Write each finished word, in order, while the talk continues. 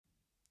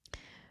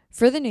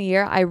For the new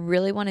year, I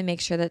really want to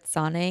make sure that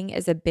sauning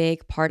is a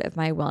big part of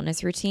my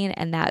wellness routine,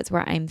 and that's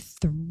where I'm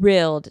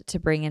thrilled to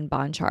bring in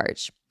Bon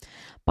Charge.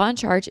 Bon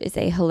Charge is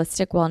a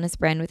holistic wellness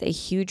brand with a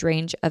huge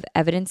range of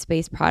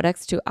evidence-based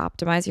products to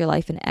optimize your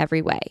life in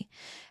every way.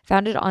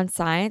 Founded on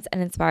science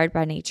and inspired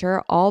by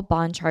nature, all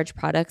Bon Charge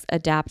products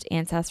adapt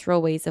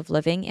ancestral ways of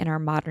living in our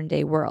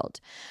modern-day world.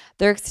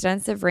 Their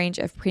extensive range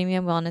of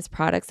premium wellness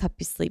products help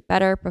you sleep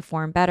better,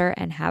 perform better,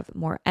 and have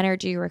more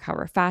energy,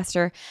 recover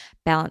faster,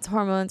 balance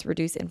hormones,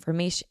 reduce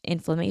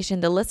inflammation.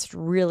 The list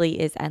really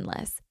is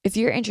endless. If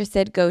you're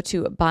interested, go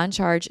to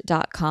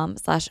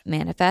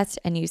boncharge.com/manifest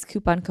and use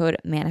coupon code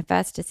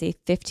MANIFEST to save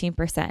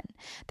 15%.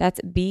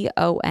 That's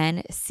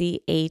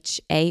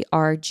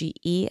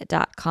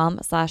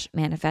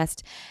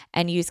boncharge.com/manifest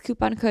and use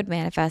coupon code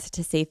MANIFEST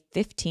to save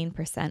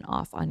 15%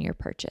 off on your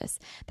purchase.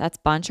 That's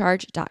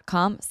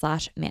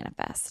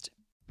boncharge.com/manifest.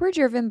 We're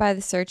driven by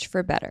the search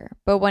for better,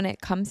 but when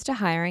it comes to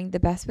hiring, the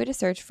best way to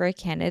search for a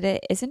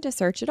candidate isn't to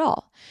search at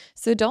all.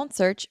 So don't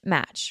search,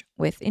 match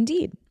with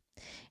Indeed.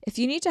 If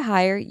you need to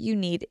hire, you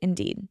need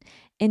Indeed.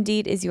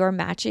 Indeed is your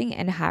matching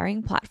and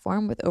hiring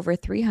platform with over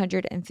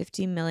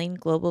 350 million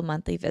global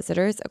monthly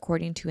visitors,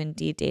 according to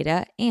Indeed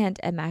data, and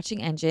a matching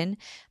engine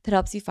that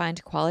helps you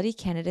find quality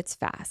candidates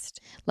fast.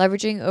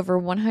 Leveraging over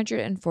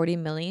 140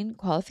 million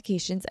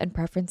qualifications and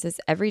preferences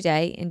every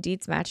day,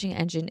 Indeed's matching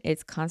engine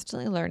is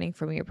constantly learning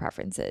from your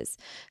preferences.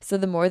 So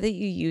the more that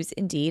you use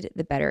Indeed,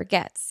 the better it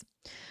gets.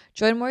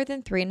 Join more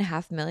than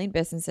 3.5 million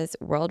businesses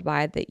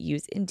worldwide that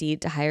use Indeed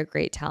to hire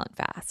great talent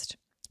fast.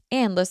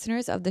 And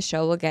listeners of the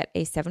show will get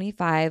a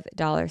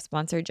 $75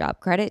 sponsored job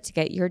credit to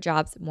get your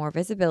jobs more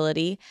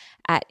visibility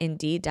at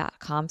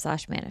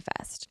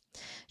Indeed.com/manifest.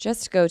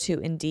 Just go to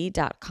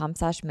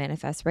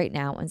Indeed.com/manifest right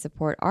now and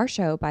support our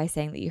show by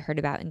saying that you heard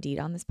about Indeed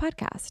on this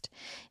podcast.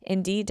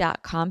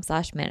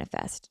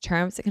 Indeed.com/manifest.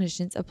 Terms and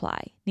conditions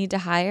apply. Need to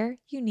hire?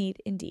 You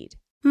need Indeed.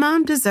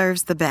 Mom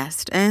deserves the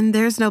best, and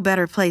there's no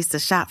better place to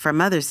shop for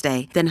Mother's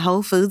Day than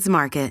Whole Foods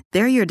Market.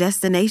 They're your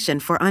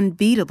destination for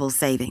unbeatable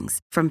savings,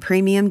 from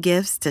premium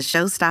gifts to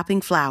show-stopping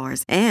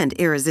flowers and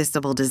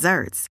irresistible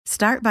desserts.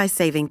 Start by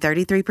saving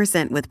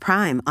 33% with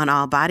Prime on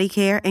all body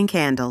care and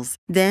candles.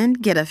 Then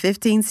get a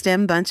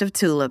 15-stem bunch of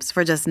tulips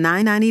for just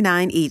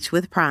 $9.99 each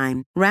with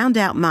Prime. Round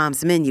out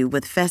Mom's menu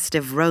with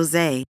festive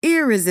rosé,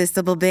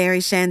 irresistible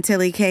berry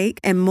chantilly cake,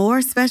 and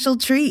more special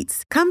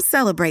treats. Come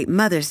celebrate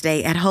Mother's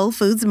Day at Whole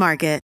Foods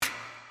Market.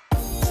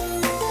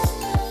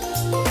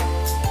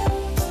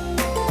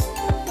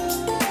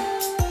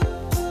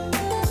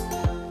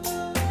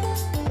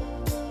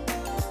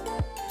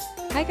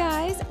 Hi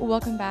guys,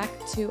 welcome back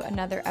to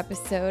another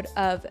episode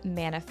of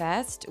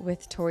Manifest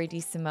with Tori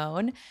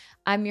DeSimone.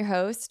 I'm your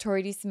host,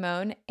 Tori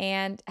DeSimone,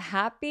 and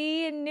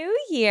Happy New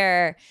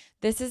Year!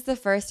 This is the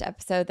first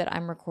episode that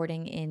I'm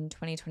recording in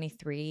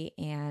 2023,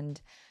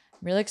 and I'm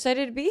really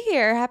excited to be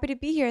here. Happy to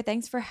be here.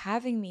 Thanks for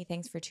having me.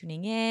 Thanks for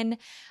tuning in.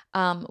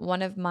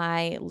 One of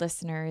my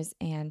listeners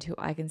and who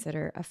I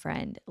consider a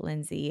friend,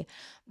 Lindsay,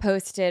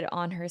 posted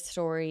on her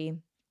story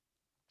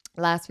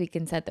last week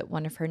and said that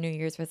one of her New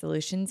Year's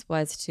resolutions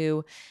was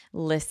to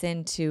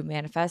listen to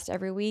Manifest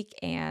every week.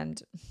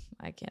 And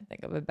I can't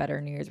think of a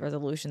better New Year's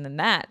resolution than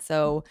that.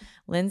 So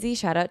Lindsay,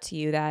 shout out to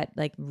you. That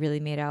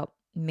really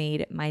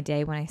made my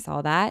day when I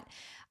saw that.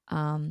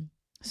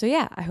 So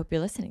yeah, I hope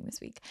you're listening this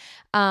week.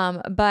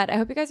 But I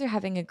hope you guys are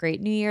having a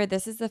great New Year.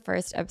 This is the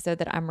first episode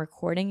that I'm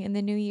recording in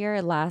the new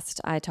year. Last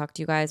I talked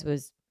to you guys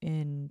was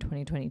in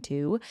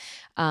 2022.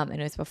 And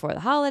it was before the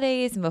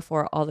holidays and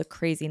before all the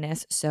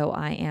craziness. So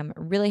I am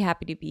really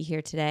happy to be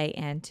here today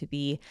and to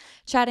be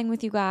chatting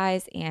with you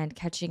guys and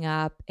catching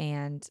up.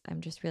 And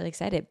I'm just really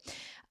excited.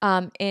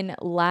 In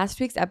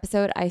last week's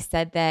episode, I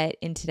said that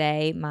in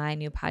today, my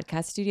new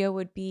podcast studio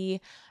would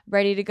be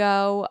ready to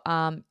go.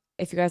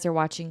 If you guys are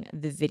watching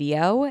the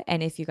video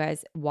and if you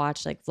guys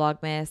watch like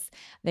Vlogmas,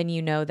 then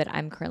you know that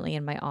I'm currently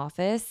in my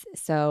office.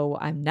 So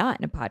I'm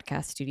not in a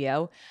podcast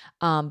studio.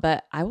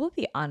 But I will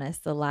be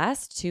honest, the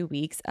last 2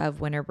 weeks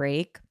of winter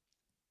break,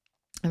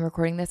 I'm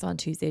recording this on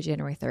Tuesday,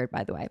 January 3rd,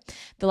 by the way.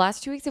 The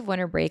last 2 weeks of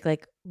winter break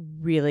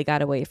really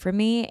got away from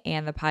me,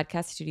 and the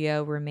podcast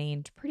studio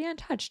remained pretty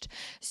untouched.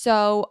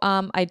 So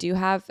I do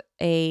have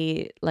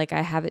I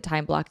have it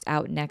time blocked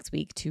out next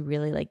week to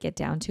really get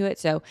down to it.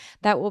 So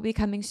that will be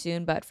coming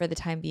soon, but for the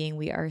time being,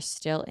 we are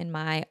still in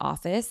my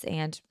office,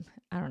 and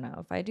I don't know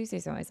if I do say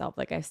so myself,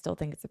 I still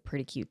think it's a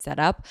pretty cute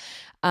setup.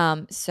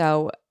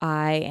 So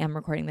I am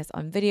recording this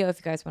on video. If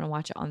you guys want to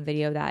watch it on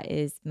video, that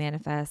is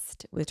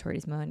Manifest with Tori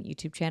DeSimone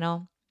YouTube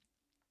channel.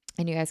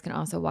 And you guys can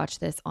also watch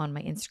this on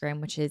my Instagram,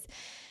 which is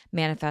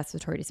Manifest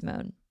with Tori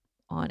DeSimone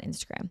on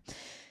Instagram.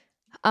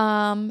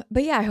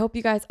 But yeah, I hope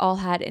you guys all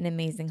had an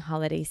amazing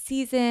holiday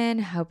season.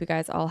 I hope you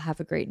guys all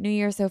have a great New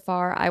Year so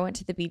far. I went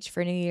to the beach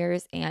for New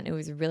Year's and it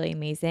was really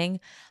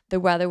amazing. The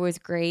weather was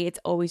great. It's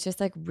always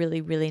just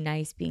really, really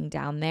nice being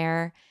down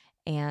there.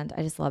 And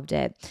I just loved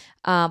it.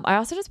 I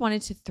also just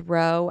wanted to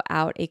throw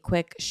out a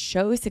quick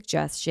show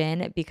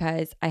suggestion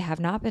because I have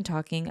not been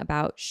talking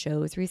about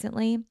shows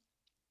recently.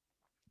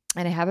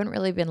 And I haven't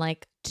really been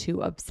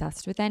too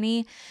obsessed with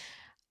any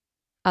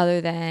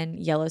other than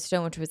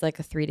Yellowstone, which was like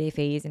a 3-day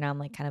phase, and now I'm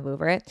like kind of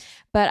over it.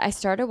 But I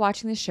started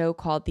watching the show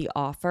called The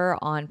Offer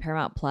on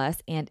Paramount Plus,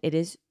 and it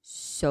is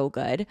so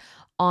good.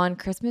 On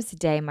Christmas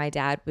Day, my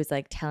dad was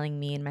like telling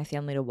me and my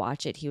family to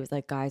watch it. He was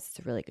like, guys, it's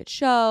a really good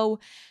show.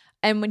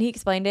 And when he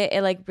explained it,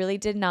 it like really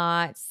did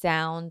not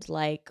sound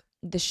like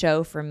the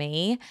show for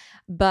me.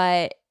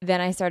 But then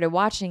I started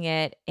watching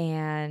it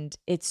and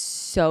it's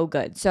so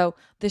good. So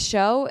the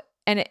show,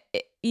 and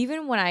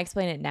even when I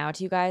explain it now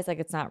to you guys, like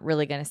it's not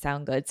really going to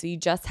sound good. So you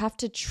just have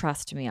to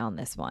trust me on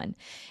this one.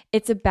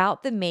 It's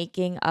about the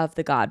making of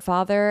The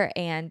Godfather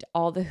and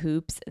all the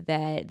hoops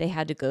that they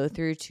had to go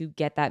through to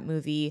get that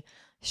movie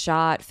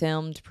shot,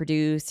 filmed,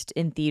 produced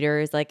in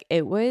theaters. Like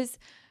it was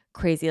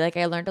crazy. Like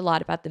I learned a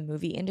lot about the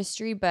movie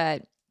industry,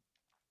 but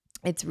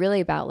it's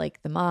really about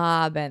like the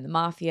mob and the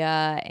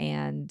mafia,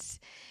 and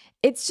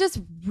it's just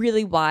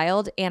really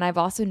wild. And I've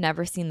also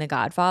never seen The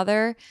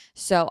Godfather.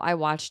 So I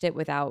watched it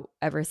without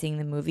ever seeing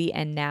the movie.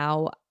 And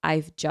now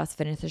I've just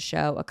finished the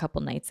show a couple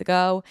nights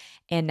ago.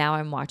 And now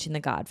I'm watching The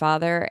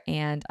Godfather.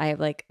 And I have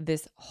like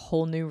this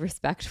whole new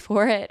respect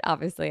for it.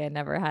 Obviously, I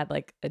never had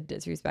like a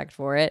disrespect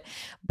for it,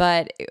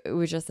 but it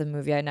was just a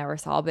movie I never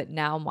saw. But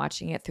now I'm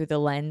watching it through the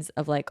lens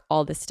of like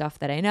all the stuff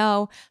that I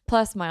know.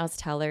 Plus, Miles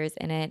Teller's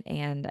in it.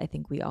 And I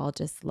think we all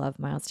just love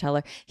Miles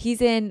Teller.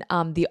 He's in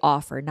The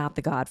Offer, not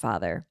The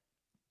Godfather,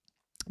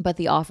 but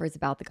The Offer is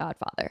about The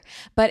Godfather.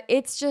 But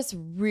it's just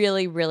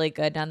really, really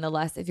good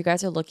nonetheless. If you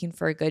guys are looking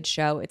for a good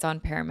show, it's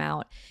on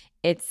Paramount.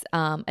 It's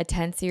a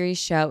 10-series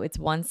show. It's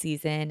one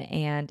season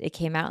and it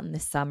came out in the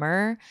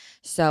summer.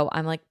 So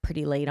I'm like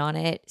pretty late on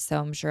it. So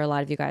I'm sure a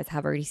lot of you guys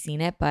have already seen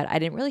it, but I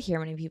didn't really hear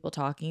many people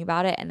talking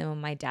about it. And then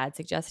when my dad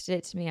suggested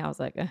it to me, I was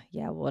like,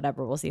 yeah,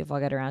 whatever. We'll see if I'll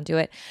get around to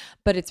it.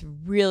 But it's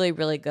really,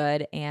 really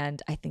good. And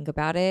I think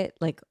about it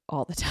like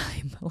all the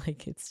time.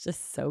 Like it's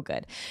just so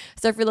good.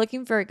 So if you're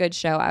looking for a good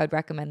show, I would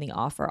recommend The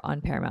Offer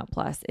on Paramount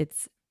Plus.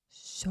 It's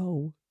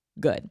so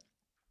good.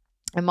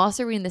 I'm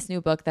also reading this new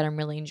book that I'm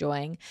really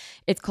enjoying.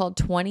 It's called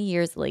 20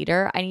 Years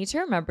Later. I need to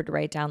remember to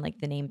write down like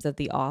the names of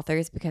the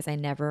authors because I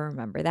never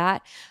remember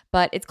that.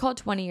 But it's called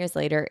 20 Years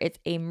Later. It's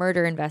a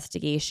murder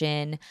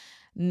investigation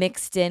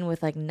mixed in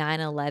with like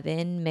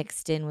 9/11,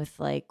 mixed in with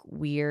like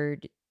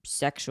weird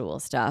sexual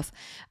stuff.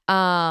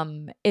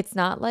 It's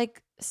not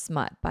like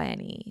smut by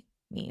any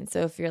means.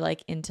 So if you're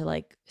like into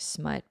like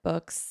smut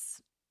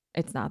books,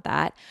 it's not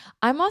that.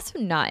 I'm also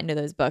not into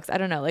those books. I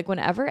don't know. Like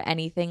whenever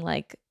anything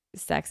like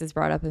sex is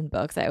brought up in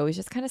books, I always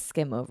just kind of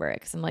skim over it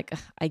because I'm like, "Ugh,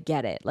 I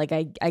get it. Like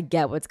I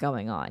get what's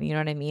going on. You know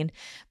what I mean?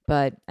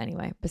 But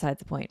anyway, besides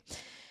the point.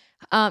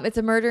 It's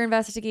a murder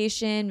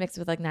investigation mixed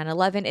with like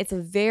 9/11. It's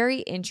a very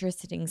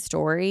interesting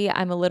story.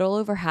 I'm a little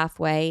over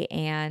halfway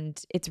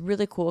and it's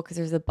really cool because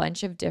there's a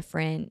bunch of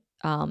different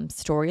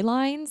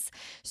storylines.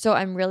 So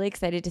I'm really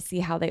excited to see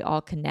how they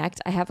all connect.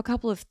 I have a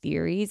couple of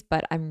theories,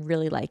 but I'm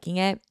really liking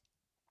it.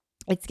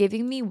 It's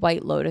giving me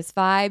White Lotus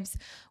vibes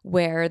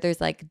where there's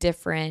like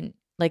different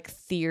like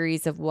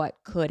theories of what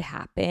could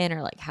happen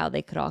or like how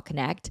they could all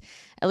connect,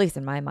 at least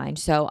in my mind.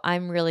 So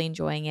I'm really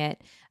enjoying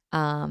it.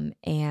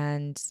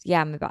 And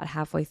yeah, I'm about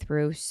halfway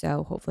through.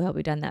 So hopefully I'll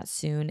be done that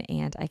soon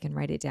and I can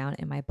write it down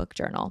in my book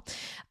journal.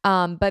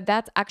 But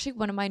that's actually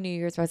one of my New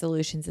Year's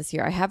resolutions this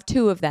year. I have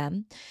two of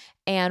them.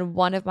 And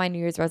one of my New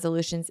Year's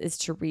resolutions is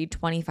to read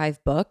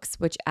 25 books,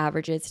 which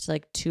averages to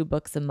like 2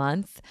 books a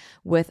month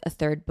with a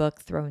third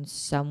book thrown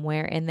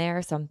somewhere in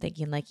there. So I'm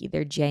thinking like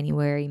either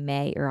January,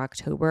 May, or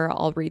October,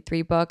 I'll read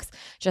 3 books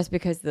just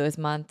because those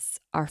months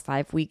are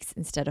 5 weeks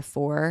instead of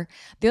 4.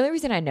 The only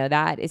reason I know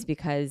that is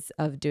because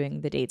of doing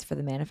the dates for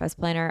the Manifest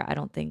Planner. I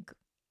don't think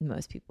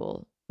most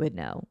people would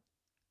know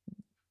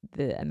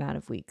the amount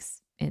of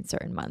weeks in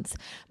certain months.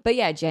 But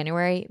yeah,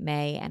 January,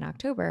 May, and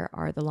October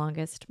are the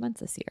longest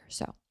months this year.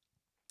 So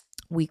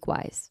week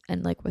wise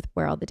and like with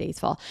where all the days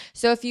fall.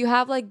 So if you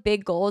have like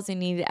big goals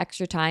and need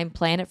extra time,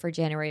 plan it for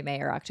January,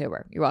 May, or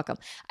October. You're welcome.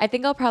 I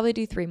think I'll probably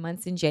do 3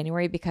 months in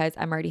January because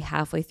I'm already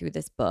halfway through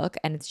this book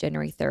and it's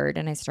January 3rd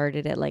and I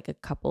started it like a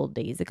couple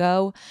days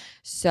ago.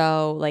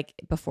 So like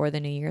before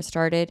the new year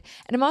started.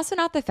 And I'm also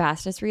not the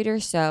fastest reader.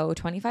 So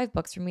 25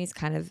 books for me is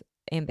kind of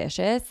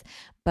ambitious,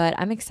 but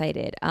I'm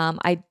excited. I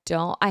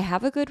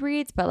have a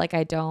Goodreads, but like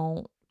I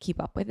don't keep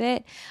up with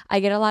it. I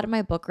get a lot of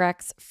my book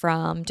recs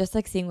from just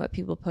like seeing what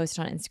people post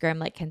on Instagram.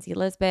 Like Kenzie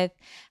Elizabeth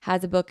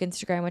has a book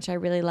Instagram, which I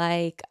really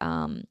like.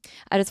 I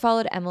just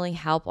followed Emily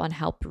Halp on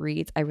Halp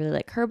Reads. I really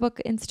like her book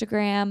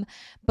Instagram,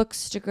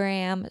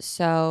 Bookstagram.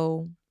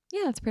 So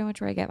yeah, that's pretty much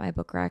where I get my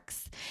book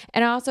recs.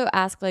 And I also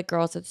ask like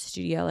girls at the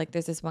studio, like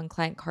there's this one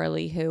client,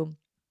 Carly, who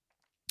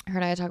her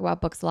and I talk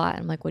about books a lot.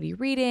 I'm like, what are you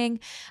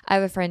reading? I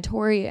have a friend,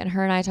 Tori, and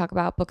her and I talk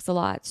about books a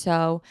lot.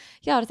 So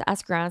yeah, I'll just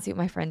ask around, see what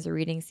my friends are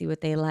reading, see what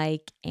they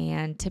like.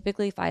 And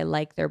typically if I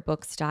like their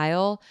book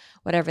style,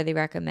 whatever they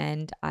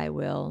recommend, I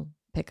will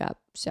pick up.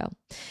 So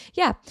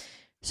yeah,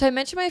 So I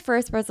mentioned my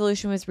first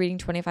resolution was reading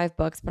 25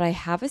 books, but I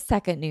have a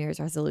second New Year's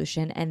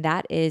resolution, and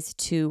that is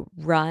to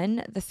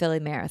run the Philly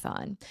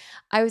Marathon.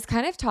 I was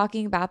kind of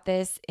talking about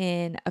this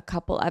in a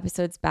couple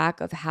episodes back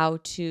of how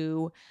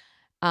to,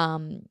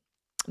 um,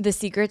 the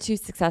secret to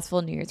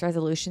successful New Year's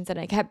resolutions. And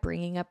I kept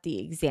bringing up the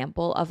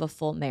example of a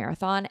full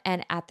marathon.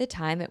 And at the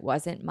time, it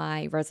wasn't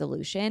my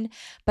resolution.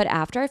 But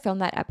after I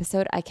filmed that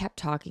episode, I kept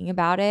talking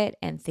about it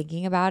and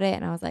thinking about it.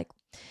 And I was like,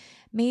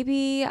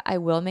 maybe I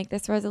will make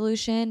this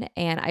resolution.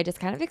 And I just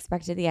kind of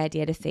expected the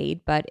idea to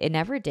fade, but it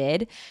never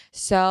did.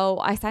 So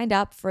I signed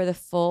up for the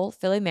full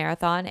Philly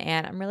Marathon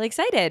and I'm really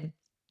excited.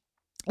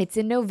 It's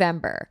in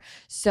November.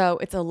 So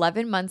it's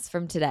 11 months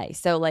from today.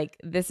 So like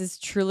this is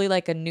truly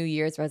like a New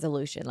Year's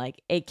resolution.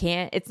 Like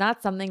it's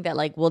not something that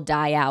like will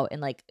die out in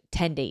like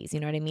 10 days. You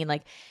know what I mean?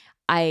 Like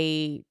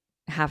I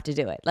have to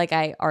do it. Like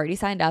I already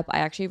signed up. I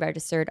actually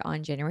registered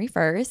on January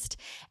 1st,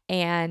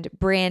 and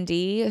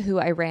Brandy, who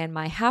I ran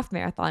my half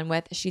marathon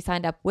with, she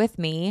signed up with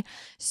me.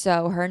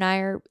 So her and I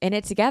are in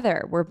it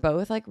together. We're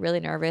both like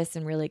really nervous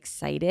and really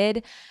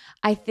excited.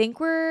 I think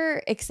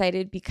we're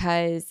excited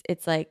because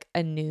it's like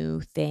a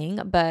new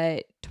thing,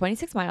 but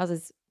 26 miles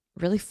is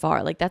really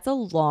far. Like that's a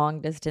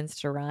long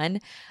distance to run.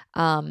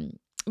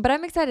 But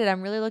I'm excited.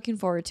 I'm really looking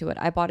forward to it.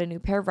 I bought a new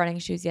pair of running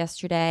shoes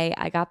yesterday.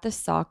 I got the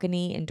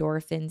Saucony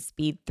Endorphin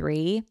Speed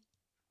 3.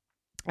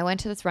 I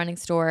went to this running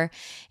store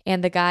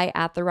and the guy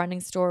at the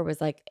running store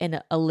was like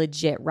a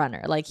legit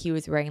runner. Like he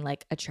was wearing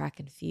like a track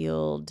and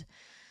field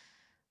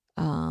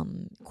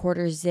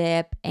quarter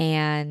zip,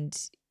 and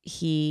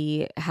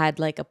he had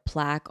like a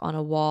plaque on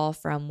a wall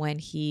from when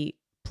he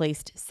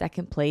placed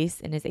second place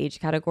in his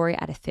age category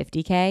at a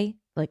 50K.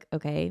 Like,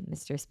 okay,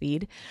 Mr.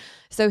 Speed.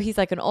 So he's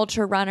like an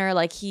ultra runner.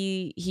 Like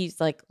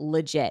he's like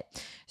legit.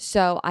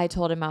 So I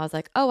told him, I was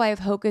like, oh, I have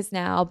Hoka's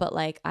now, but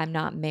like I'm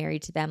not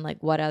married to them.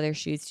 Like what other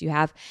shoes do you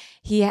have?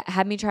 He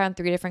had me try on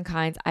 3 different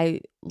kinds.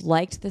 I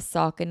liked the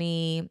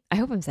Saucony, I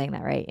hope I'm saying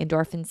that right,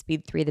 Endorphin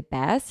Speed 3 the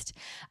best.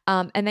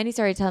 And then he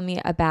started telling me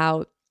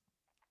about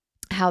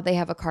how they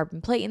have a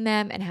carbon plate in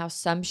them and how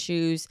some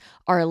shoes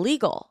are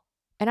illegal.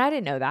 And I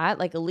didn't know that,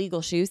 like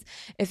illegal shoes.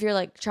 If you're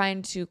like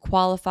trying to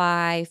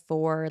qualify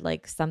for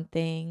like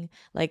something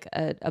like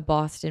a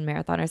Boston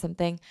Marathon or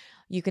something,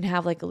 you can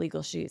have like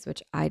illegal shoes,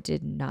 which I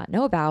did not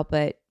know about,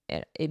 but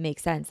it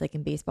makes sense. Like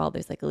in baseball,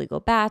 there's like illegal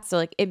bats. So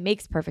like it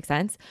makes perfect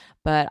sense.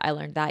 But I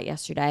learned that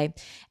yesterday.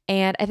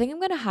 And I think I'm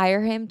going to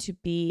hire him to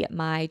be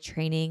my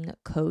training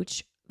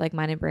coach, like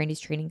mine and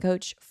Brandy's training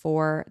coach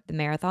for the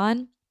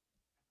marathon,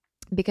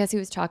 because he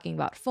was talking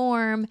about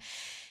form.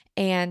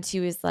 And he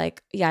was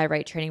like, yeah, I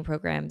write training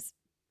programs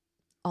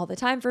all the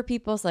time for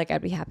people. So like,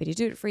 I'd be happy to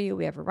do it for you.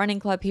 We have a running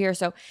club here.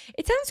 So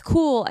it sounds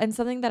cool and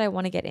something that I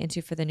want to get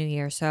into for the new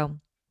year. So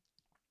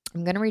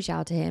I'm going to reach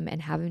out to him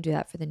and have him do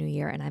that for the new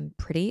year. And I'm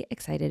pretty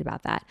excited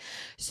about that.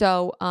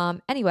 So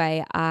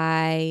anyway,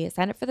 I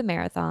signed up for the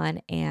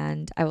marathon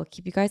and I will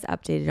keep you guys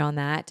updated on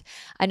that.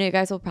 I know you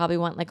guys will probably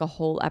want like a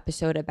whole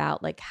episode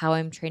about like how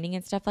I'm training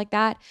and stuff like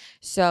that.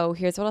 So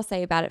here's what I'll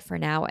say about it for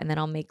now. And then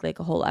I'll make like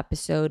a whole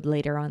episode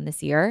later on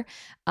this year.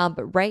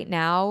 But right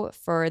now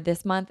for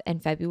this month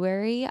and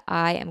February,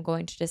 I am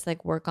going to just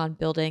like work on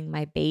building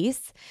my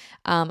base.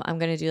 I'm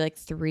going to do like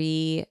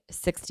 3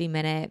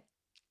 60-minute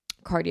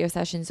cardio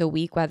sessions a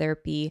week, whether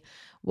it be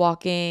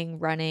walking,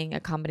 running,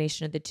 a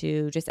combination of the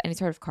two, just any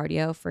sort of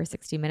cardio for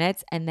 60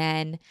 minutes. And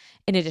then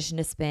in addition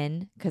to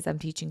spin, because I'm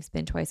teaching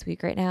spin twice a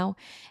week right now.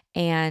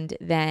 And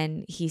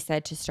then he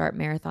said to start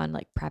marathon,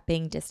 like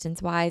prepping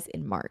distance wise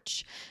in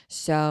March.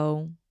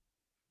 So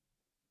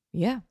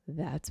yeah,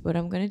 that's what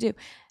I'm going to do.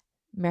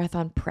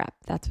 Marathon prep.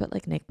 That's what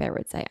like Nick Bear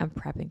would say. I'm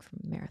prepping for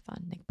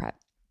marathon. Nick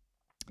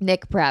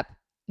prep.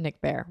 Nick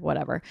Bear,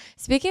 whatever.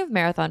 Speaking of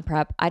marathon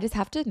prep, I just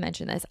have to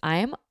mention this. I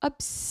am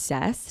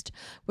obsessed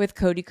with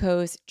Cody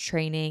Ko's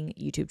training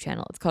YouTube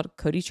channel. It's called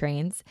Cody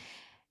Trains.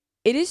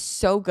 It is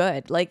so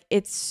good. Like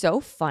it's so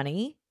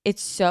funny.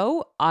 It's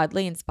so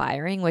oddly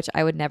inspiring, which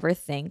I would never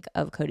think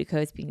of Cody Ko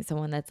as being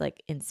someone that's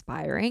like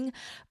inspiring,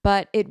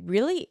 but it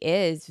really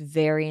is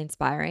very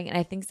inspiring. And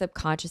I think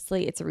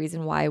subconsciously it's a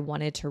reason why I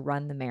wanted to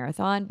run the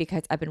marathon,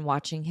 because I've been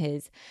watching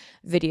his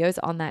videos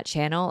on that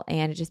channel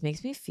and it just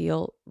makes me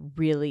feel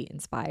really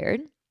inspired.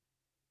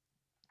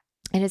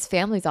 And his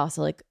family's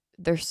also like,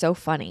 they're so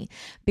funny,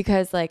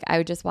 because like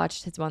I just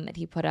watched his one that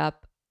he put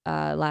up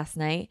last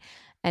night.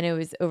 And it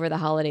was over the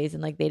holidays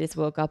and like they just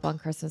woke up on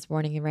Christmas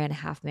morning and ran a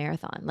half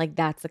marathon. Like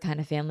that's the kind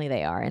of family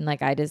they are. And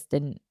like I just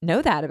didn't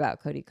know that about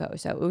Cody Ko.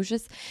 So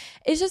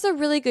it's just a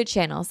really good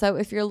channel. So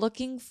if you're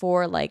looking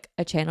for like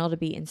a channel to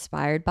be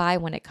inspired by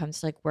when it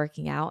comes to like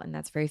working out, and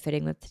that's very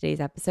fitting with today's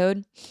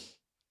episode,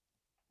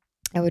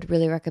 I would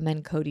really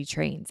recommend Cody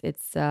Trains.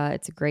 It's a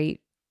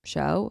great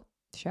show.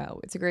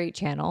 It's a great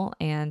channel.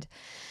 And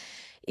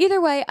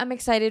either way, I'm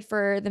excited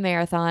for the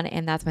marathon,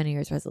 and that's my New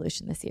Year's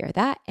resolution this year.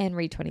 That and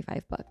read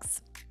 25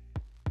 books.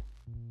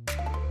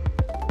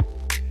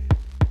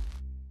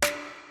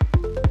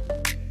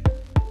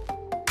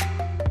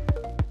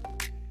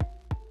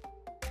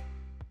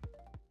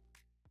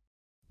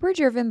 we're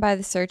driven by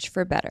the search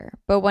for better,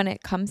 but when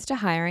it comes to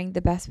hiring,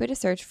 the best way to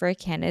search for a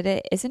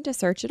candidate isn't to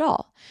search at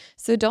all.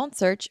 So don't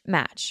search,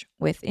 match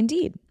with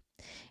Indeed.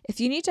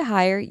 If you need to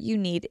hire, you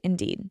need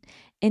Indeed.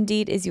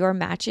 Indeed is your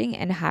matching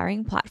and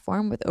hiring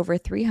platform with over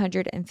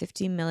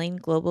 350 million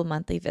global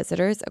monthly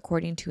visitors,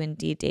 according to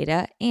Indeed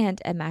data, and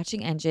a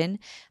matching engine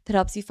that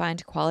helps you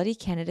find quality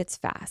candidates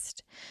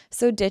fast.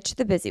 So ditch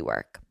the busy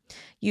work.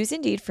 Use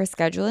Indeed for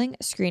scheduling,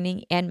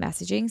 screening, and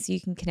messaging so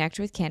you can connect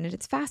with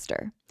candidates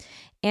faster.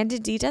 And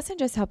Indeed doesn't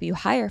just help you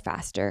hire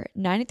faster.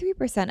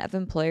 93% of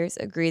employers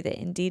agree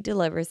that Indeed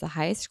delivers the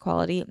highest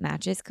quality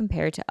matches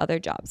compared to other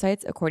job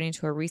sites, according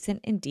to a recent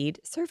Indeed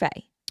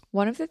survey.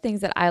 One of the things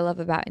that I love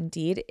about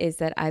Indeed is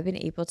that I've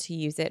been able to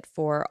use it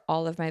for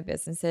all of my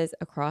businesses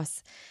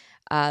across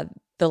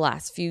the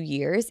last few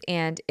years,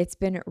 and it's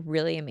been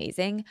really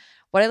amazing.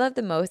 What I love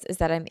the most is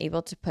that I'm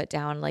able to put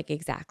down like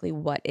exactly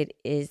what it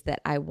is that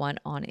I want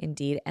on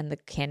Indeed, and the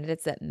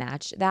candidates that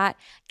match that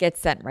get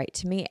sent right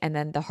to me. And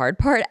then the hard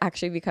part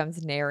actually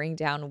becomes narrowing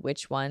down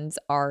which ones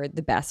are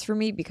the best for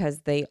me,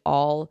 because they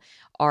all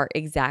are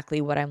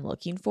exactly what I'm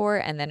looking for.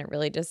 And then it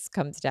really just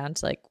comes down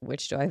to like,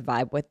 which do I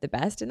vibe with the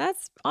best? And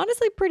that's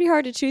honestly pretty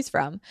hard to choose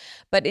from.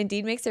 But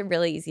Indeed makes it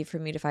really easy for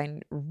me to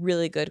find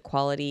really good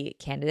quality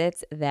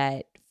candidates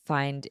that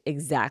find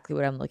exactly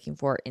what I'm looking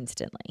for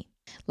instantly.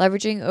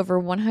 Leveraging over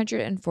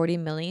 140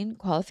 million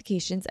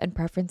qualifications and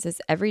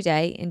preferences every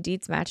day,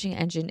 Indeed's matching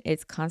engine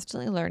is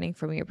constantly learning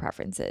from your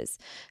preferences.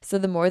 So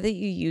the more that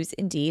you use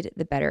Indeed,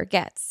 the better it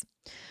gets.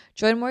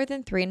 Join more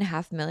than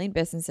 3.5 million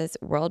businesses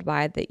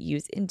worldwide that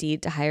use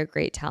Indeed to hire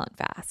great talent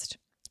fast.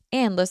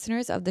 And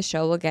listeners of the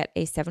show will get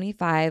a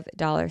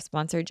 $75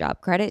 sponsored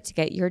job credit to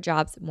get your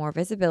jobs more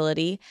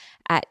visibility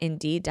at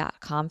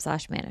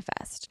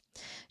Indeed.com/manifest.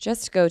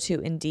 Just go to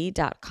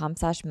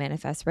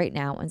Indeed.com/manifest right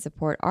now and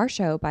support our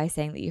show by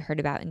saying that you heard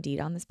about Indeed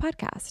on this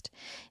podcast.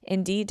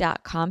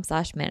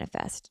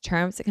 Indeed.com/manifest.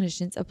 Terms and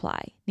conditions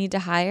apply. Need to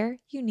hire?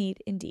 You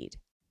need Indeed.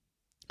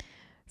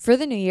 For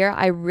the new year,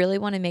 I really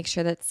want to make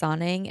sure that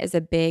sauning is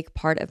a big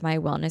part of my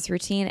wellness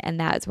routine, and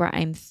that is where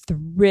I'm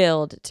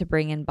thrilled to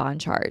bring in Bon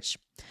Charge.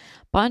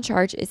 Bon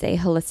Charge is a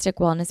holistic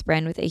wellness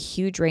brand with a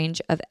huge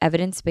range of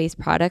evidence-based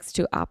products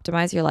to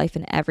optimize your life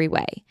in every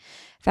way.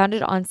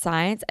 Founded on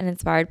science and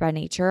inspired by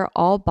nature,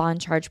 all Bon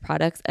Charge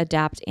products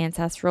adapt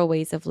ancestral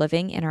ways of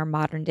living in our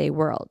modern-day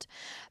world.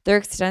 Their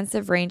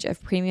extensive range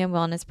of premium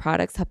wellness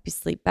products help you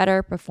sleep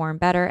better, perform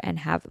better, and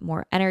have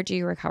more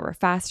energy, recover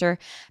faster,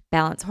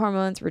 balance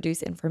hormones,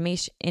 reduce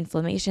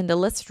inflammation. The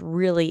list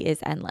really is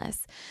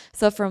endless.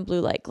 So from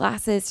blue light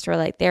glasses,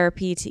 starlight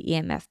therapy, to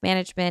EMF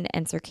management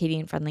and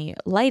circadian-friendly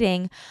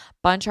lighting,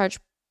 Bon Charge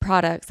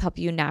products help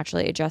you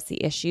naturally address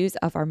the issues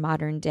of our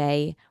modern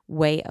day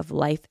way of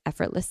life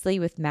effortlessly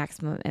with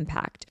maximum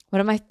impact.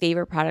 One of my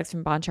favorite products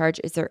from Bon Charge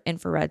is their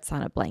infrared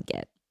sauna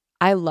blanket.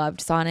 I loved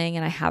sauning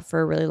and I have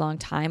for a really long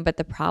time, but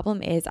the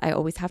problem is I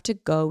always have to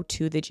go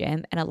to the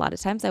gym, and a lot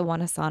of times I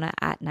want to sauna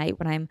at night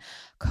when I'm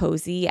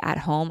cozy at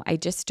home. I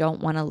just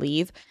don't want to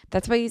leave.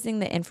 That's why using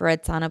the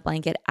infrared sauna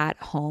blanket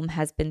at home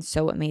has been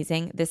so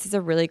amazing. This is a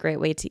really great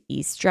way to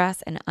ease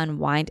stress and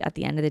unwind at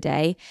the end of the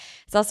day.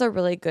 It's also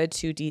really good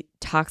to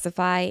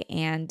detoxify,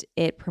 and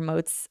it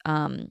promotes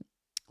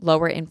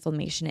lower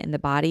inflammation in the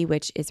body,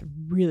 which is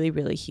really,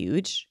 really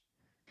huge.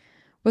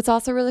 What's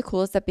also really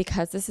cool is that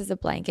because this is a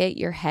blanket,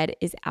 your head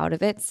is out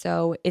of it.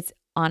 So it's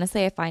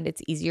honestly, I find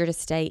it's easier to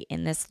stay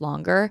in this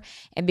longer.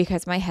 And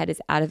because my head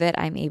is out of it,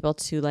 I'm able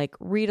to like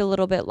read a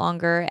little bit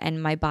longer,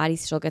 and my body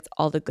still gets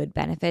all the good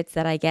benefits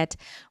that I get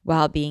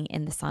while being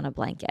in the sauna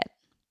blanket.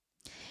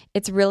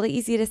 It's really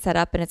easy to set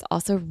up, and it's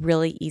also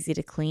really easy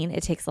to clean.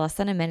 It takes less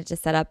than a minute to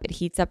set up. It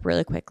heats up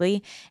really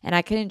quickly, and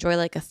I can enjoy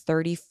like a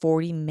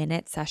 30-40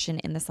 minute session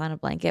in the sauna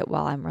blanket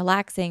while I'm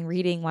relaxing,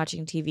 reading,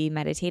 watching TV,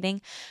 meditating.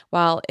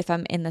 While if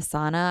I'm in the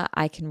sauna,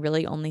 I can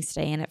really only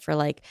stay in it for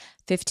like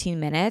 15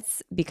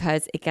 minutes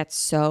because it gets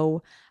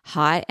so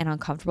hot and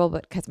uncomfortable,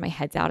 but because my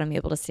head's out, I'm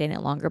able to stay in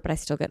it longer, but I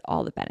still get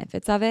all the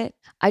benefits of it.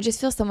 I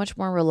just feel so much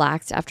more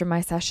relaxed after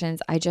my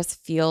sessions. I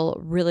just feel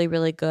really,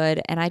 really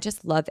good, and I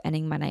just love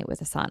ending my night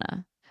with a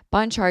sauna.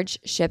 Bon Charge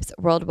ships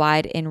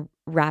worldwide in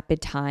rapid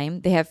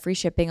time. They have free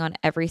shipping on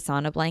every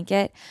sauna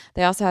blanket.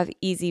 They also have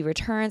easy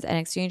returns and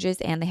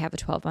exchanges, and they have a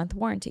 12-month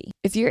warranty.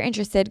 If you're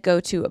interested, go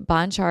to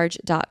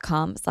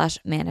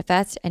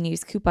boncharge.com/manifest and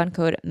use coupon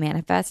code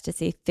manifest to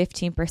save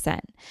 15%.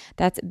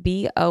 That's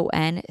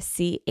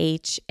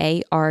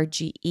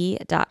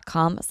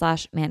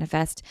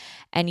BONCHARGE.com/manifest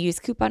and use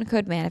coupon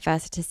code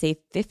manifest to save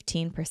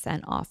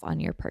 15% off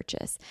on your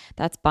purchase.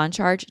 That's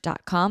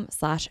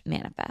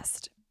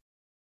boncharge.com/manifest.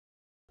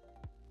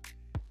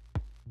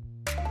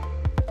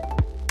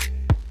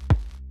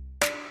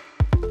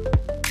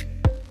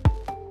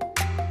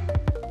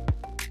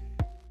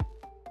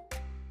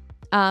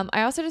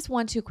 I also just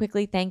want to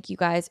quickly thank you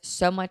guys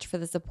so much for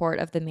the support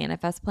of the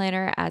Manifest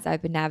Planner as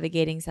I've been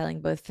navigating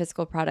selling both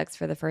physical products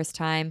for the first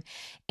time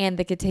and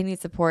the continued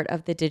support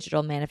of the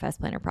digital Manifest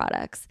Planner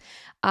products.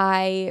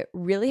 I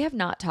really have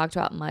not talked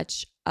about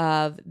much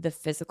of the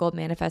physical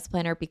Manifest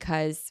Planner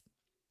because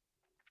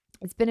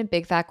It's been a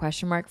big fat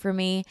question mark for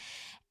me.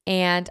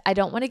 And I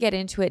don't want to get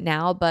into it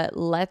now, but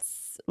let's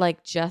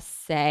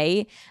just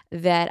say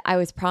that I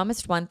was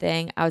promised one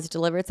thing, I was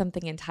delivered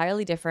something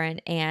entirely different,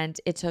 and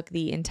it took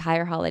the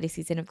entire holiday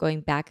season of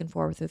going back and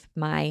forth with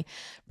my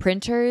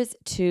printers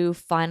to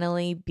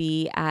finally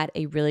be at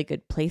a really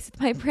good place with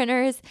my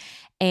printers.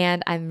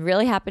 And I'm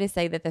really happy to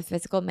say that the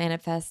physical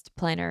Manifest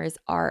planners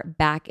are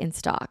back in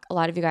stock. A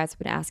lot of you guys have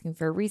been asking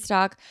for a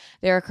restock.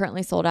 They are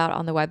currently sold out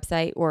on the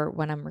website, or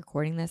when I'm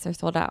recording this, they're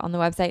sold out on the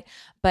website.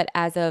 But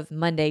as of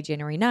Monday,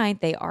 January 9th,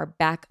 they are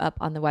back up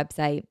on the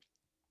website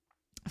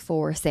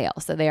for sale.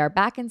 So they are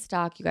back in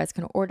stock. You guys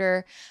can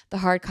order the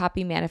hard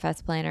copy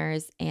Manifest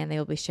planners and they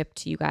will be shipped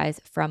to you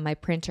guys from my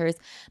printers.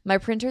 My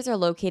printers are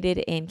located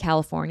in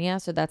California.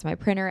 So that's my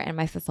printer and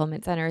my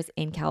fulfillment centers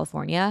in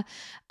California.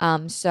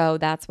 So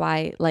that's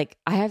why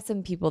I have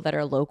some people that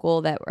are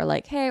local that were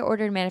like, hey, I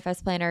ordered a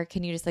Manifest planner.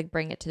 Can you just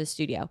bring it to the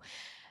studio?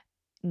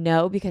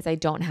 No, because I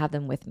don't have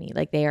them with me.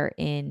 They are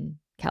in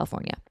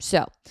California.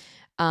 So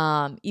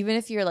even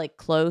if you're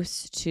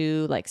close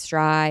to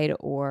Stride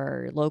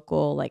or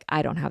local,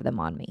 I don't have them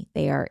on me.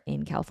 They are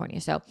in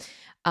California. So,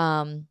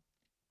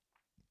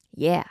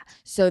 yeah.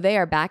 So they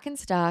are back in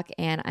stock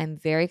and I'm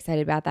very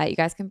excited about that. You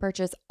guys can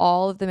purchase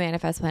all of the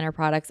Manifest Planner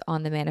products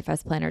on the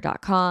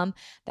manifestplanner.com.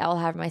 That will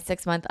have my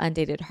 6-month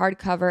undated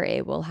hardcover.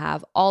 It will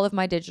have all of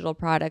my digital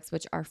products,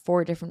 which are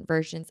 4 different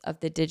versions of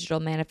the digital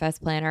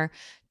Manifest Planner,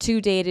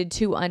 2 dated,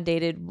 2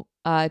 undated,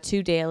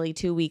 2 daily,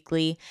 2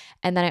 weekly.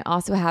 And then I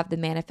also have the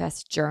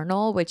Manifest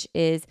Journal, which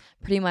is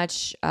pretty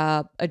much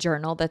a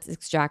journal that's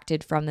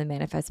extracted from the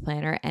Manifest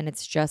Planner. And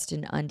it's just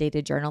an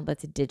undated journal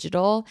that's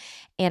digital.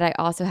 And I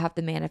also have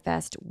the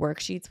Manifest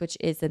Worksheets, which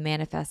is the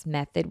Manifest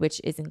method,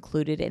 which is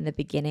included in the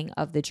beginning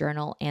of the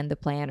journal and the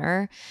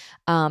planner.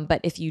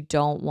 But if you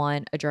don't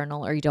want a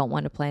journal or you don't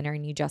want a planner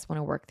and you just want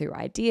to work through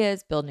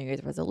ideas, build New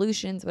Year's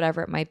resolutions,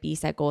 whatever it might be,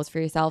 set goals for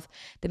yourself,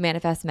 the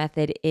Manifest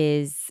method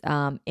is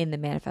in the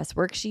Manifest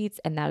Worksheets.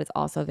 And that is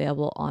also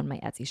available on my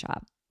Etsy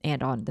shop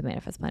and on the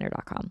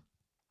manifestplanner.com.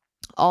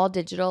 All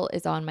digital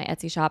is on my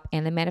Etsy shop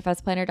and the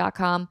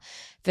manifestplanner.com.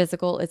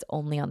 Physical is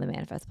only on the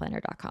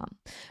manifestplanner.com.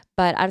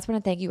 But I just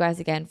want to thank you guys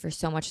again for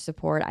so much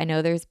support. I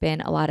know there's been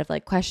a lot of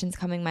questions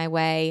coming my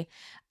way.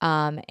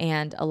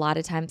 And a lot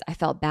of times I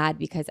felt bad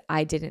because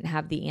I didn't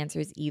have the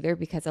answers either,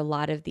 because a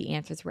lot of the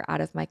answers were out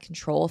of my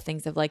control.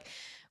 Things of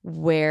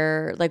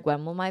where,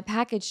 when will my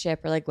package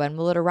ship, or when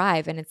will it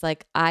arrive? And it's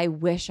I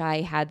wish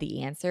I had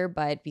the answer,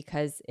 but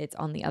because it's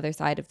on the other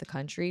side of the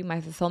country, my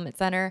fulfillment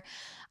center,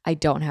 I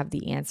don't have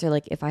the answer.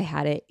 If I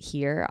had it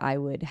here, I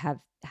would have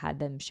had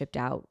them shipped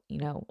out,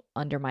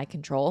 under my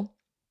control.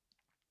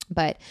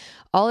 But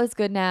all is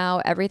good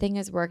now. Everything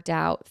has worked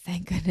out,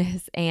 thank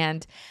goodness.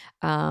 And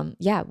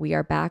we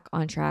are back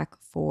on track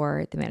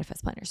for the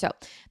Manifest Planner. So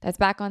that's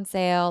back on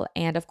sale.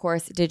 And of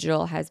course,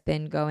 digital has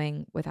been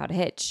going without a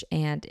hitch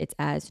and it's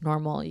as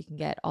normal. You can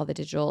get all the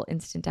digital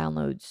instant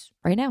downloads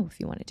right now if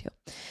you wanted to.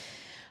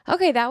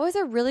 Okay, that was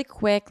a really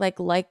quick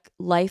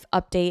life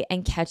update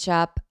and catch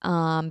up.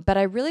 But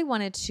I really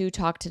wanted to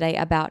talk today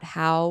about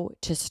how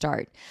to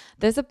start.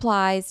 This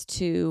applies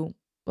to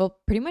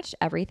pretty much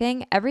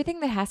everything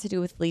that has to do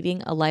with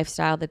leading a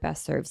lifestyle that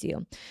best serves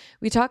you.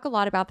 We talk a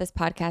lot about this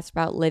podcast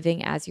about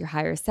living as your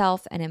higher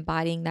self and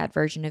embodying that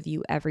version of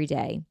you every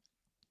day.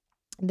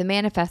 The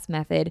Manifest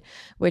method,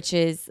 which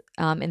is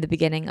in the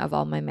beginning of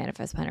all my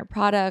Manifest Planner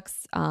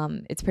products,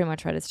 it's pretty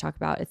much what it's talked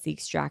about. It's the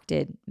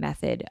extracted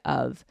method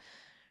of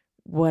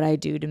what I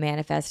do to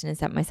manifest and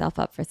set myself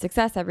up for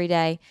success every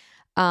day.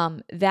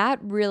 That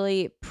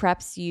really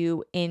preps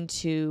you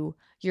into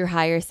your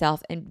higher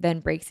self and then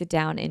breaks it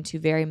down into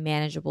very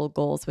manageable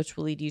goals, which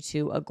will lead you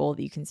to a goal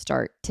that you can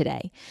start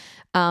today.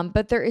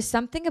 But there is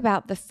something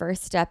about the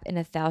first step in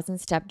a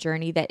 1,000-step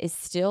journey that is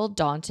still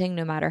daunting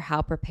no matter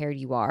how prepared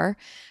you are.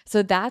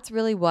 So that's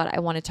really what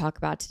I want to talk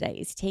about today,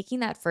 is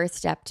taking that first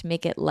step to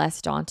make it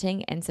less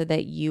daunting and so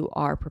that you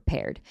are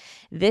prepared.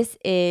 This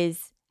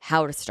is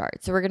how to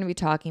start. So we're going to be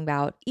talking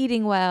about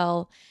eating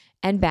well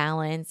and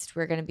balanced.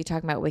 We're going to be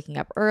talking about waking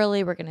up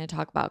early. We're going to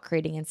talk about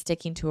creating and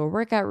sticking to a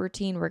workout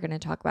routine. We're going to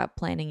talk about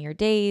planning your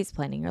days,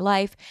 planning your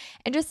life,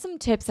 and just some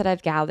tips that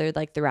I've gathered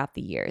throughout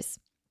the years.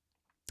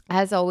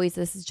 As always,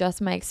 this is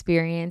just my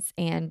experience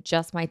and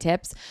just my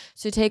tips.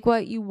 So take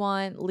what you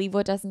want, leave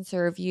what doesn't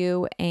serve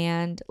you,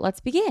 and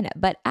let's begin.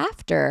 But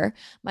after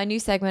my new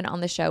segment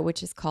on the show,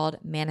 which is called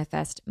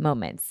Manifest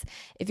Moments.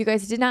 If you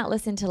guys did not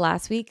listen to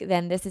last week,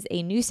 then this is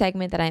a new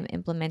segment that I'm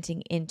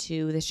implementing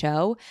into the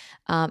show,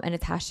 and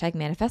it's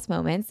 #Manifest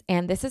Moments.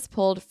 And this is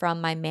pulled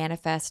from my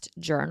Manifest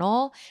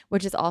Journal,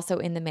 which is also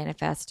in the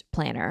Manifest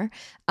Planner.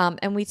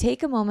 And we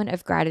take a moment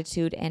of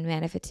gratitude and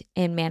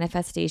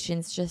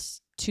manifestations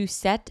just to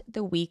set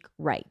the week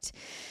right.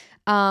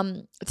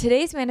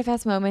 Today's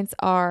Manifest Moments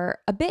are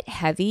a bit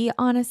heavy,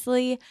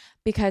 honestly,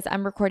 because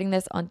I'm recording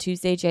this on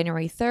Tuesday,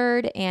 January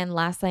 3rd, and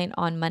last night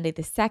on Monday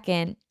the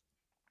 2nd,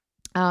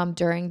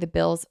 during the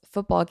Bills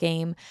football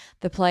game,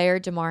 the player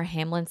Damar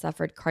Hamlin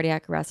suffered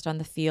cardiac arrest on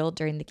the field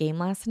during the game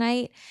last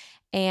night.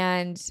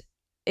 And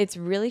it's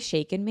really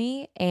shaken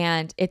me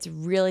and it's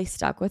really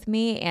stuck with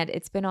me, and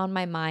it's been on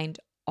my mind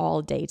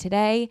all day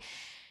today.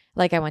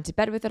 Like I went to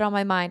bed with it on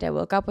my mind. I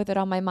woke up with it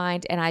on my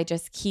mind, and I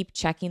just keep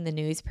checking the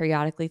news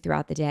periodically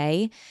throughout the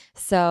day.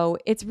 So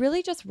it's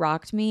really just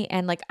rocked me.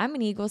 And like, I'm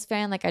an Eagles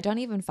fan. Like I don't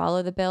even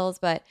follow the Bills,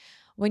 but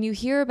when you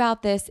hear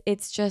about this,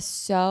 it's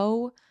just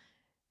so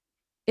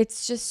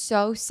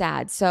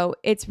sad. So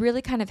it's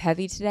really kind of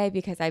heavy today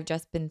because I've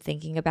just been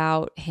thinking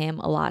about him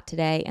a lot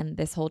today and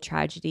this whole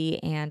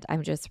tragedy. And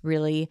I'm just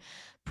really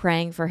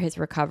praying for his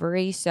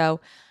recovery.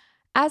 So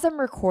as I'm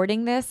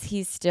recording this,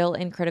 he's still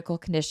in critical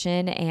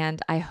condition. And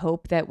I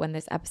hope that when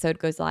this episode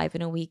goes live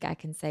in a week, I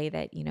can say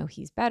that,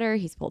 he's better,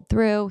 he's pulled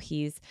through,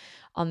 he's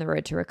on the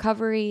road to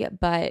recovery.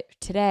 But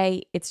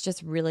today it's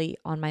just really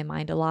on my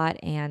mind a lot,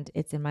 and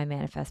it's in my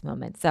manifest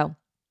moment. So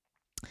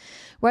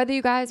whether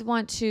you guys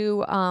want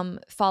to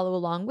follow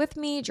along with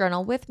me,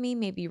 journal with me,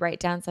 maybe write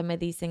down some of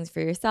these things for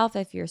yourself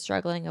if you're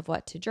struggling of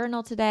what to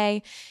journal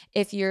today.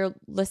 If you're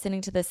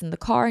listening to this in the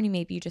car and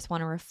maybe you just want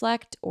to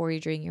reflect, or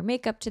you're doing your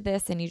makeup to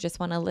this and you just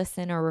want to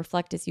listen or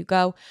reflect as you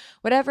go,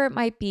 whatever it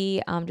might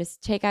be,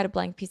 just take out a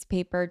blank piece of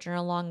paper,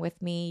 journal along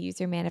with me, use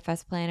your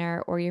manifest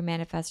planner or your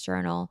manifest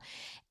journal,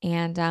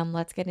 and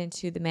let's get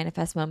into the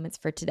manifest moments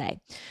for today.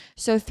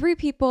 So 3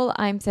 people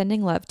I'm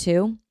sending love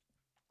to.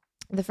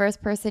 The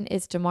first person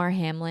is Damar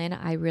Hamlin.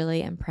 I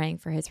really am praying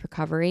for his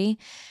recovery.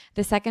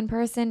 The second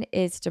person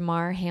is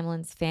Damar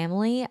Hamlin's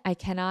family. I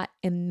cannot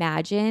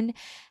imagine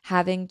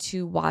having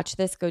to watch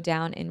this go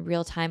down in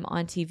real time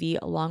on TV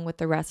along with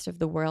the rest of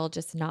the world,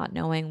 just not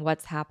knowing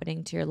what's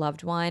happening to your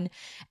loved one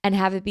and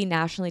have it be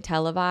nationally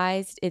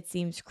televised. It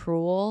seems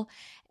cruel.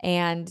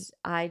 And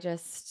I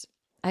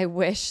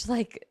wish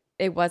like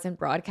it wasn't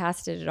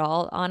broadcasted at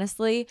all,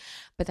 honestly,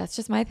 but that's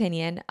just my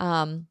opinion.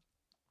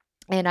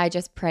 And I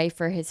just pray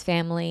for his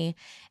family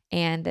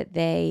and that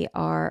they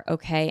are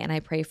okay. And I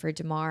pray for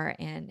Damar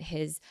and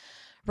his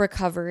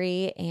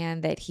recovery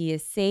and that he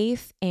is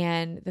safe.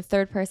 And the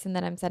third person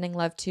that I'm sending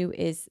love to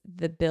is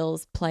the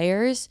Bills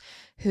players,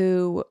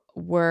 who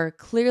were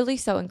clearly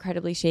so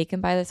incredibly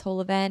shaken by this whole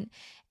event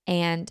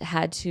and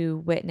had to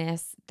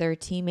witness their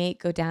teammate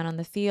go down on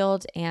the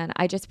field. And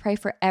I just pray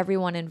for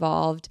everyone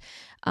involved,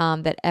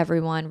 that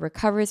everyone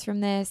recovers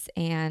from this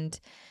and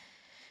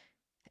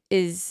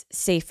is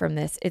safe from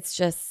this. It's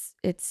just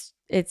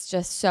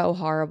so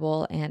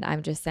horrible, and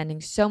I'm just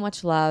sending so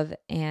much love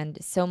and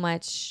so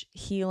much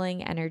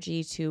healing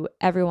energy to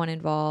everyone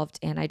involved,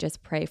 and I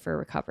just pray for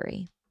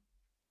recovery.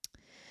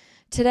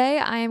 Today,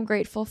 I am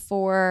grateful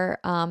for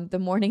the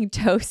Morning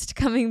Toast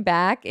coming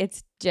back.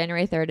 It's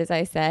January 3rd, as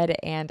I said,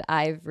 and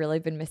I've really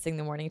been missing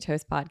the Morning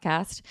Toast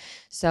podcast.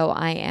 So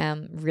I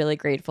am really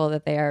grateful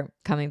that they are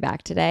coming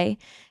back today.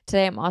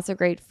 Today, I'm also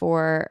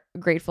grateful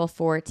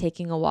for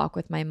taking a walk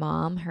with my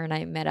mom. Her and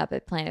I met up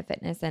at Planet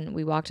Fitness, and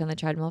we walked on the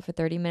treadmill for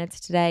 30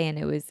 minutes today, and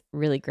it was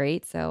really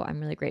great. So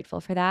I'm really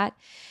grateful for that.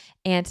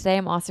 And today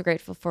I'm also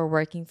grateful for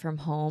working from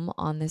home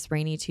on this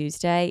rainy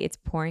Tuesday. It's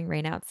pouring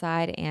rain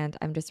outside, and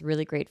I'm just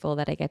really grateful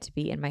that I get to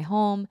be in my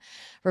home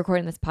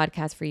recording this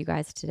podcast for you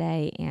guys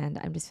today, and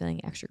I'm just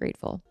feeling extra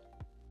grateful.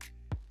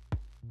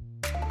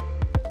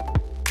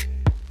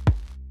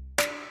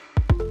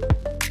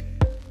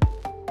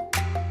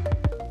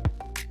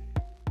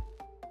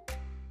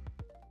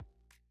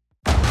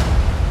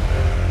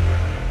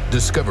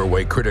 Discover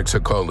why critics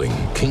are calling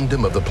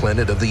Kingdom of the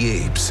Planet of the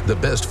Apes the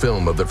best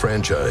film of the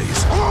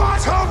franchise.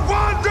 What a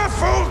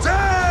wonderful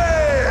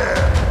day!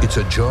 It's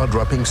a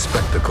jaw-dropping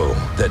spectacle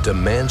that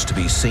demands to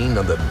be seen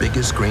on the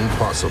biggest screen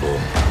possible.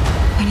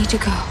 We need to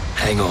go.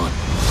 Hang on.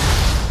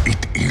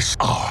 It is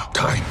our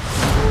time.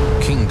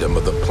 Kingdom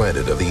of the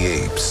Planet of the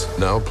Apes.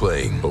 Now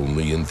playing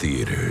only in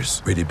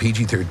theaters. Rated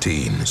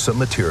PG-13. Some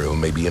material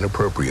may be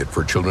inappropriate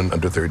for children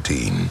under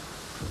 13.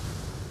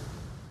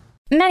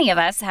 Many of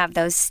us have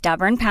those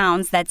stubborn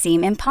pounds that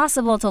seem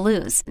impossible to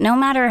lose, no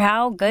matter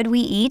how good we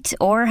eat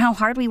or how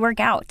hard we work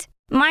out.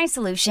 My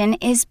solution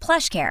is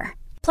PlushCare.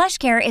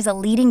 PlushCare is a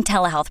leading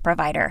telehealth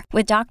provider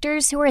with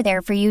doctors who are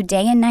there for you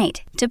day and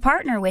night to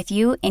partner with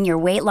you in your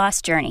weight loss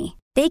journey.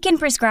 They can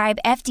prescribe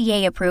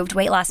FDA-approved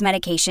weight loss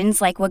medications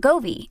like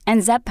Wegovy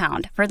and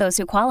Zepbound for those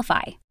who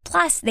qualify.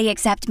 Plus, they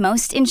accept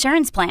most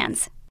insurance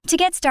plans. To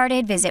get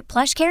started, visit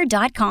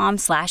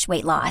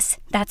plushcare.com/weightloss.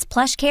 That's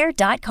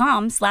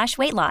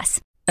plushcare.com/weightloss.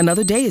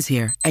 Another day is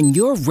here, and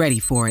you're ready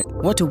for it.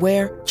 What to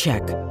wear?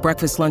 Check.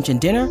 Breakfast, lunch, and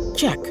dinner?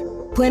 Check.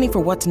 Planning for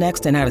what's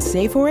next and how to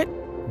save for it?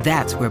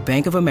 That's where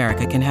Bank of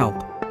America can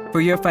help. For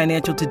your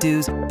financial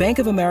to-dos, Bank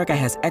of America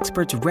has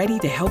experts ready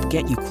to help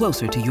get you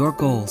closer to your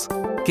goals.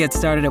 Get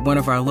started at one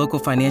of our local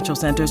financial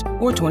centers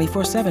or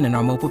 24/7 in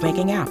our mobile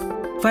banking app.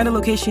 Find a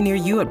location near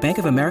you at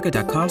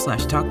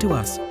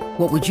bankofamerica.com/talktous.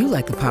 What would you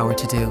like the power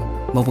to do?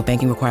 Mobile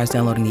banking requires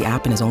downloading the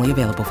app and is only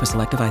available for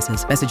select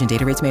devices. Message and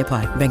data rates may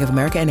apply. Bank of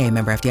America N.A.,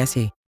 member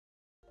FDIC.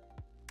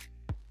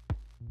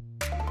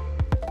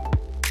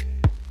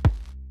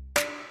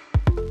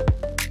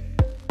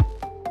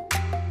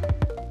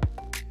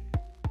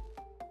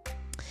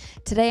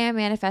 Today, I'm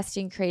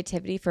manifesting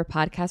creativity for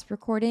podcast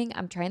recording.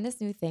 I'm trying this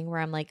new thing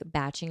where I'm like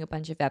batching a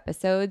bunch of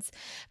episodes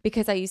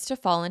because I used to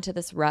fall into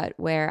this rut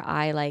where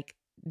I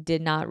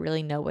did not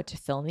really know what to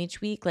film each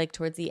week. Like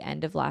towards the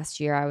end of last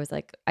year, I was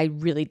like, I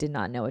really did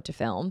not know what to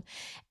film.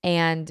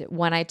 And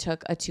when I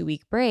took a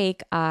 2-week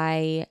break,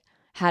 I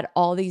had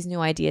all these new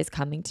ideas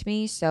coming to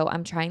me. So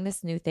I'm trying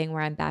this new thing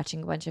where I'm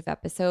batching a bunch of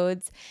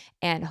episodes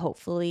and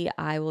hopefully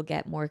I will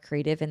get more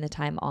creative in the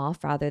time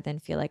off rather than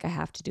feel like I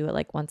have to do it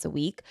like once a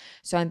week.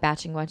 So I'm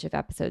batching a bunch of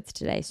episodes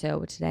today.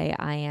 So today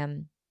I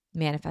am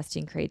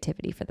manifesting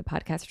creativity for the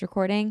podcast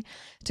recording.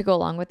 To go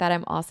along with that,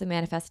 I'm also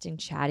manifesting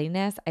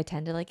chattiness. I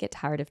tend to get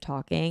tired of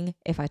talking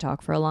if I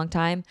talk for a long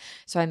time.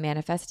 So I'm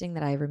manifesting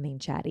that I remain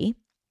chatty.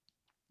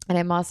 And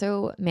I'm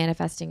also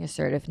manifesting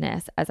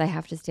assertiveness as I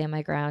have to stand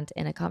my ground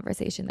in a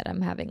conversation that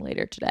I'm having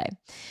later today.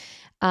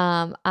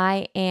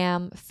 I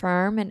am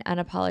firm and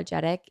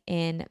unapologetic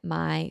in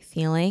my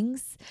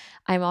feelings.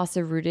 I'm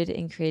also rooted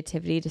in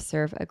creativity to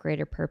serve a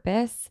greater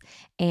purpose,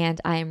 and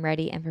I am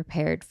ready and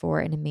prepared for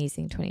an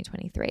amazing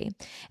 2023.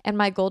 And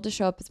my goal to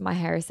show up as my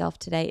higher self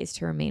today is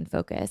to remain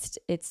focused.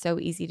 It's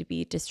so easy to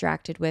be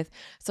distracted with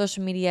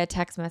social media,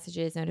 text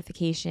messages,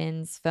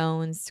 notifications,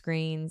 phones,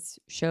 screens,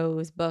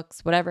 shows,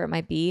 books, whatever it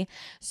might be.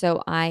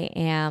 So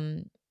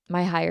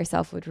my higher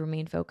self would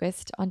remain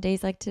focused on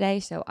days like today.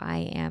 So I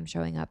am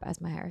showing up as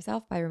my higher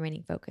self by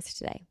remaining focused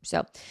today.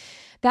 So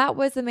that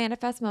was the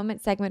Manifest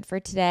Moment segment for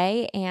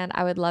today. And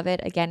I would love it,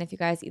 again, if you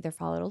guys either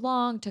followed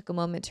along, took a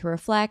moment to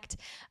reflect,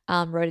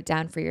 wrote it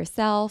down for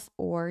yourself,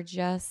 or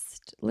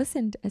just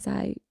listened as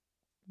I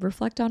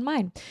reflect on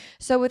mine.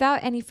 So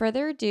without any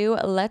further ado,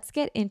 let's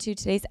get into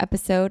today's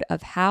episode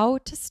of How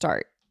to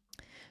Start.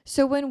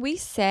 So when we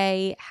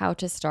say how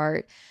to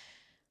start,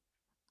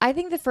 I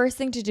think the first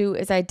thing to do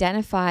is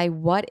identify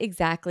what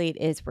exactly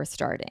it is we're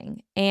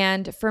starting.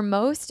 And for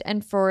most,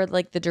 and for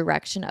the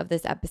direction of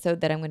this episode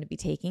that I'm going to be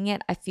taking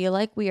it, I feel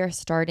like we are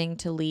starting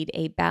to lead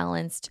a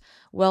balanced,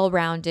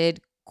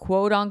 well-rounded,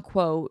 quote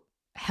unquote,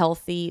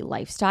 healthy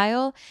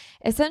lifestyle.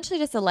 Essentially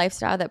just a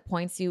lifestyle that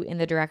points you in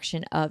the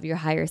direction of your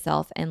higher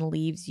self and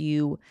leaves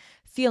you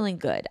feeling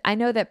good. I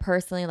know that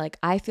personally,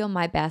 I feel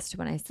my best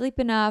when I sleep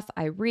enough,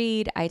 I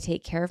read, I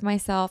take care of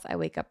myself, I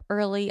wake up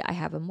early, I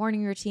have a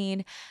morning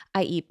routine,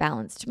 I eat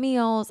balanced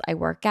meals, I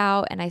work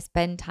out, and I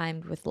spend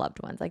time with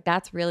loved ones.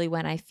 That's really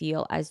when I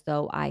feel as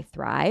though I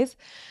thrive.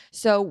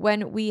 So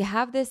when we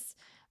have this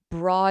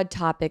broad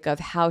topic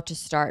of how to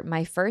start,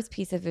 my first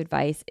piece of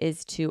advice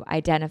is to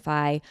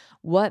identify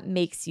what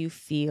makes you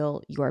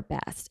feel your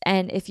best.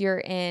 And if you're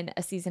in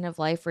a season of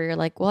life where you're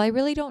like, well, I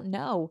really don't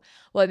know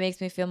what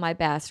makes me feel my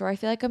best, or I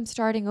feel like I'm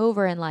starting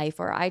over in life,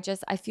 or I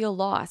feel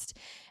lost.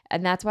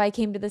 And that's why I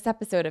came to this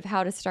episode of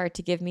How to Start,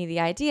 to give me the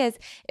ideas.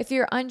 If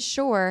you're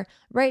unsure,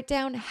 write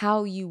down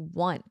how you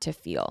want to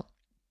feel.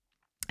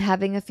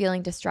 Having a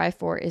feeling to strive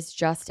for is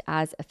just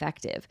as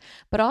effective.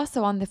 But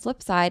also on the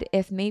flip side,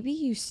 if maybe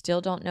you still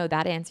don't know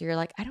that answer, you're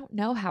like, I don't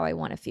know how I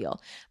want to feel,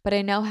 but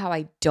I know how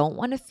I don't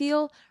want to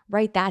feel,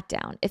 write that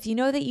down. If you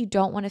know that you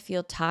don't want to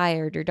feel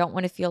tired, or don't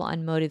want to feel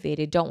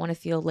unmotivated, don't want to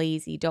feel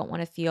lazy, don't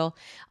want to feel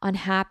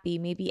unhappy,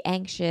 maybe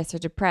anxious or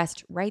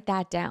depressed, write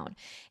that down.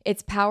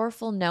 It's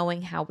powerful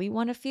knowing how we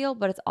want to feel,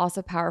 but it's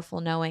also powerful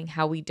knowing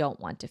how we don't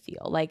want to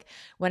feel.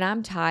 When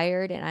I'm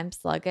tired and I'm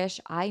sluggish,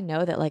 I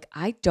know that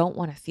I don't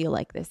want to feel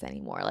like this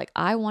anymore.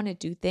 I want to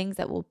do things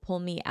that will pull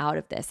me out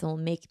of this and will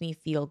make me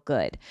feel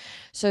good.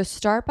 So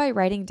start by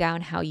writing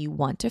down how you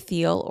want to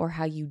feel or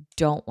how you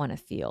don't want to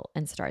feel,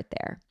 and start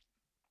there.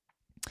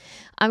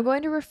 I'm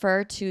going to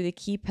refer to the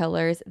key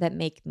pillars that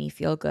make me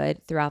feel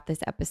good throughout this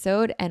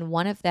episode, and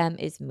one of them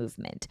is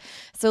movement.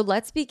 So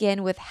let's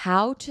begin with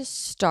how to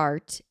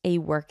start a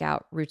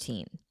workout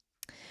routine.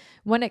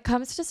 When it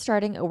comes to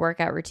starting a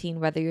workout routine,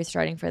 whether you're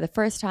starting for the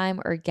first time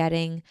or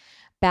getting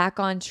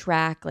back on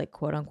track,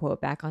 quote unquote,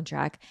 back on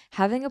track,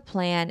 having a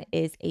plan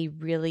is a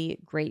really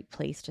great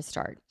place to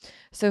start.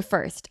 So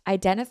first,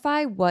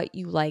 identify what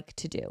you like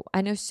to do.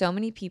 I know so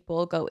many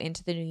people go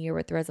into the new year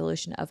with the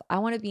resolution of, I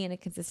want to be in a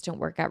consistent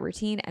workout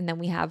routine. And then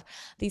we have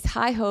these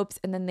high hopes,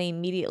 and then they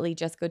immediately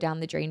just go down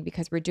the drain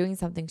because we're doing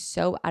something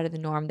so out of the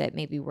norm that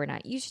maybe we're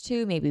not used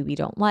to, maybe we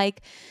don't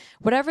like.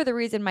 Whatever the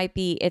reason might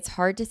be, it's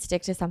hard to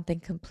stick to something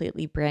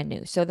completely brand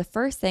new. So the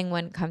first thing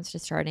when it comes to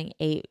starting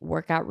a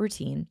workout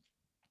routine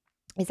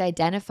is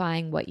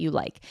identifying what you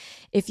like.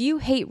 If you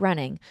hate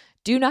running,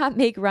 do not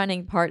make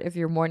running part of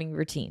your morning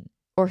routine.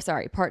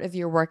 Part of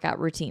your workout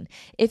routine.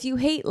 If you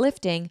hate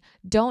lifting,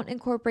 don't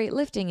incorporate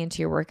lifting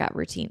into your workout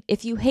routine.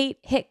 If you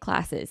hate HIIT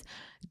classes,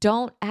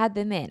 don't add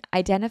them in.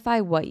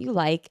 Identify what you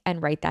like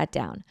and write that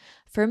down.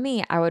 For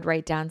me, I would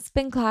write down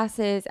spin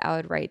classes. I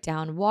would write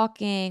down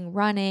walking,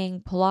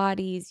 running,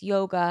 Pilates,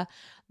 yoga.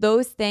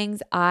 Those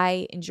things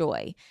I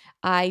enjoy.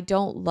 I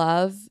don't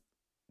love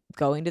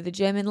going to the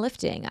gym and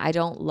lifting. I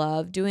don't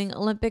love doing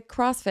Olympic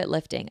CrossFit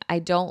lifting. I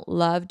don't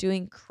love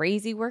doing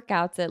crazy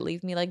workouts that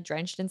leave me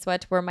drenched in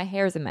sweat to where my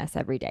hair is a mess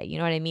every day. You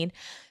know what I mean?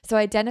 So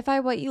identify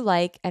what you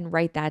like and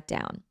write that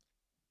down.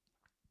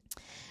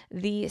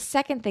 The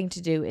second thing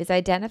to do is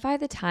identify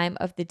the time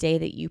of the day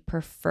that you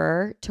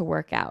prefer to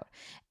work out.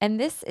 And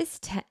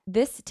this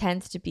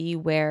tends to be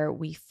where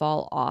we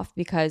fall off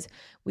because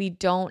we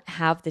don't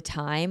have the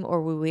time,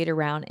 or we wait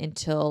around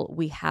until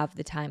we have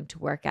the time to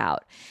work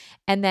out.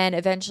 And then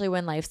eventually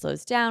when life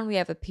slows down, we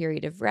have a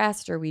period of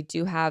rest, or we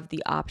do have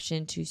the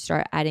option to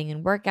start adding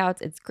in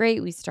workouts. It's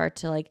great. We start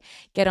to like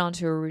get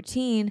onto a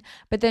routine,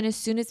 but then as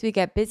soon as we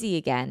get busy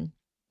again,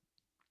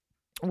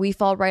 we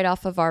fall right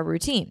off of our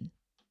routine.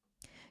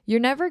 You're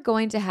never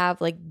going to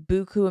have like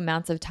buku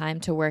amounts of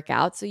time to work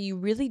out, so you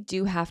really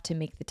do have to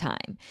make the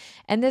time.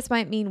 And this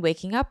might mean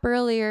waking up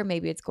earlier,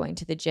 maybe it's going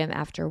to the gym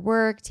after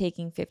work,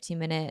 taking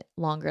 15-minute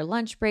longer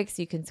lunch breaks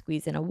so you can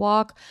squeeze in a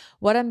walk.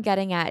 What I'm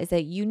getting at is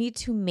that you need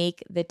to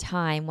make the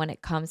time when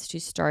it comes to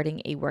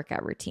starting a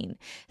workout routine.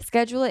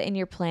 Schedule it in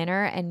your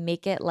planner and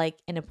make it like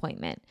an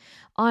appointment.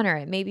 Honor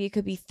it. Maybe it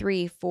could be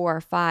 3, 4,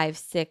 5,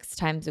 6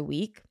 times a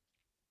week.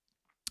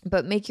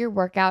 But make your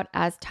workout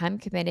as time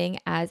committing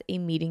as a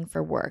meeting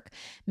for work.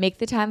 Make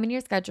the time in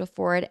your schedule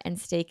for it and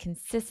stay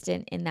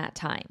consistent in that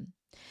time.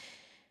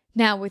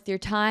 Now, with your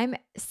time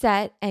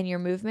set and your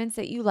movements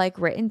that you like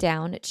written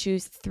down,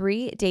 choose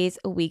 3 days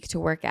a week to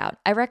work out.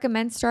 I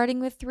recommend starting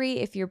with 3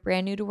 if you're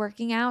brand new to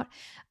working out.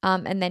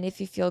 And then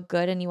if you feel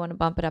good and you want to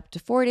bump it up to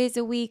 4 days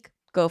a week,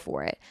 go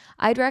for it.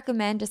 I'd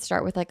recommend to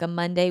start with like a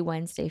Monday,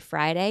 Wednesday,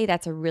 Friday.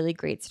 That's a really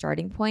great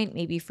starting point.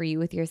 Maybe for you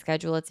with your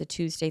schedule, it's a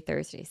Tuesday,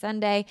 Thursday,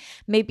 Sunday.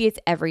 Maybe it's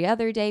every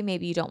other day.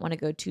 Maybe you don't want to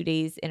go 2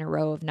 days in a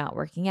row of not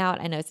working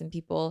out. I know some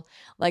people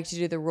like to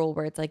do the rule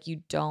where it's like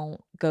you don't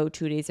go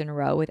 2 days in a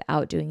row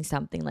without doing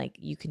something. Like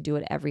you can do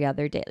it every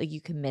other day. Like you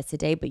can miss a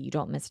day, but you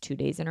don't miss 2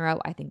 days in a row.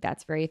 I think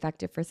that's very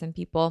effective for some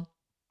people.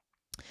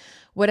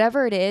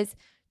 Whatever it is,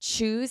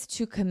 choose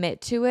to commit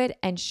to it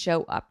and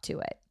show up to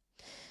it.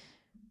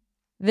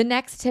 The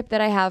next tip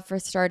that I have for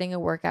starting a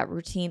workout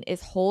routine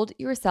is hold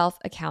yourself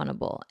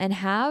accountable and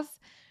have,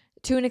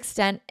 to an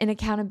extent, an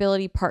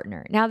accountability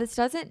partner. Now, this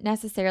doesn't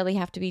necessarily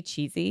have to be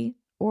cheesy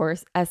or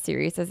as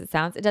serious as it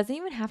sounds. It doesn't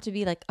even have to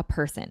be like a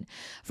person.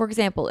 For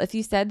example, if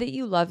you said that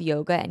you love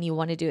yoga and you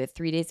want to do it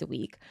 3 days a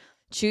week,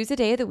 choose a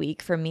day of the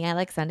week. For me, I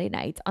like Sunday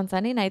nights. On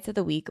Sunday nights of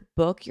the week,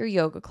 book your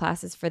yoga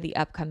classes for the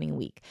upcoming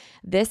week.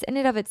 This in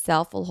and of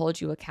itself will hold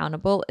you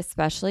accountable,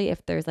 especially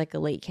if there's like a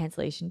late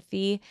cancellation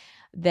fee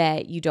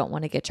that you don't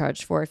want to get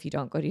charged for if you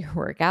don't go to your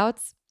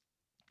workouts.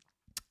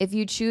 If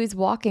you choose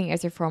walking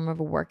as your form of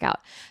a workout,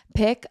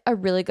 pick a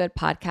really good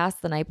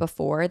podcast the night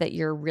before that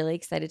you're really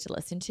excited to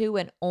listen to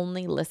and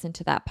only listen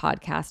to that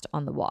podcast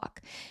on the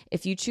walk.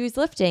 If you choose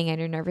lifting and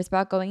you're nervous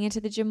about going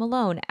into the gym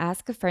alone,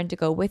 ask a friend to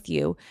go with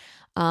you,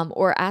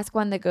 or ask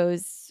one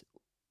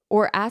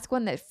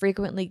that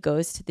frequently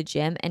goes to the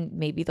gym and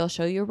maybe they'll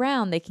show you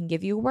around. They can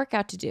give you a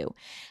workout to do.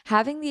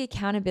 Having the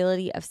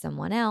accountability of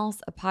someone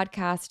else, a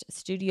podcast, a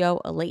studio,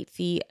 a late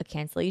fee, a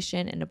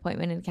cancellation, an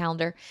appointment and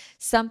calendar,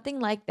 something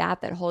like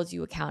that holds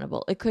you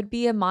accountable. It could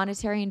be a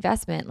monetary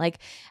investment. Like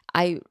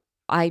I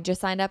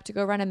just signed up to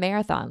go run a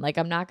marathon. Like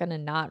I'm not going to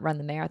not run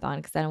the marathon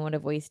because then I would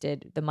have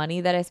wasted the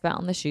money that I spent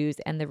on the shoes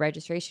and the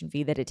registration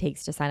fee that it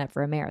takes to sign up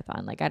for a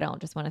marathon. Like I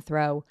don't just want to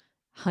throw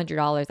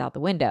 $100 out the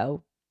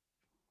window.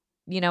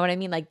 You know what I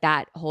mean? Like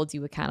that holds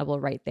you accountable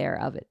right there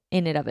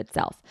in and of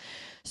itself.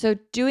 So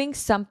doing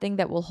something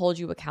that will hold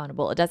you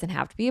accountable. It doesn't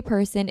have to be a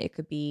person. It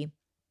could be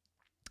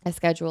a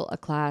schedule, a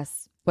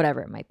class,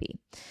 whatever it might be.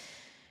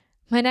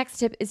 My next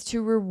tip is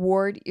to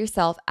reward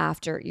yourself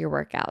after your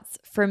workouts.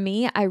 For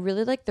me, I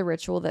really like the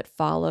ritual that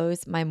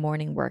follows my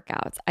morning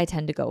workouts. I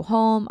tend to go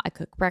home, I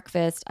cook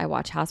breakfast, I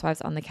watch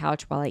Housewives on the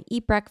couch while I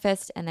eat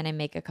breakfast, and then I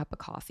make a cup of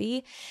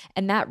coffee.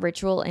 And that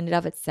ritual in and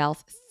of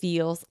itself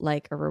feels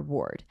like a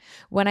reward.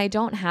 When I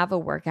don't have a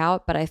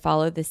workout, but I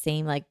follow the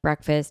same like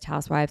breakfast,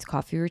 Housewives,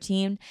 coffee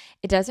routine,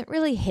 it doesn't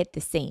really hit the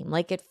same.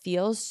 Like it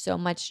feels so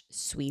much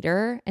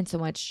sweeter and so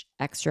much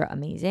extra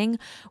amazing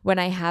when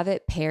I have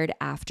it paired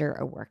after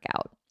a workout.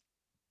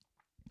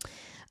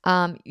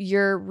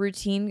 Your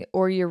routine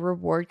or your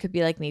reward could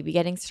be like maybe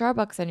getting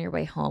Starbucks on your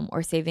way home,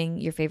 or saving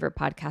your favorite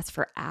podcast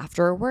for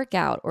after a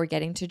workout, or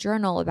getting to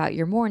journal about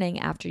your morning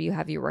after you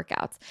have your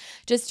workouts.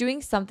 Just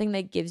doing something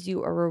that gives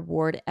you a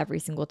reward every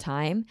single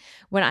time.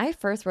 When I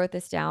first wrote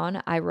this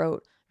down, I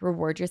wrote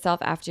reward yourself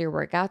after your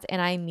workouts,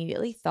 and I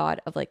immediately thought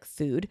of like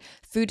food.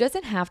 Food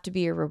doesn't have to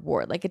be a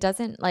reward. Like it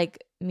doesn't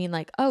like mean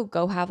like, oh,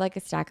 go have like a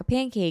stack of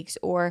pancakes,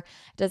 or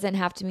it doesn't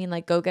have to mean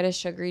like go get a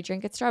sugary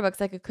drink at Starbucks.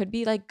 Like it could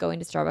be like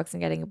going to Starbucks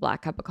and getting a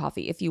black cup of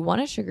coffee. If you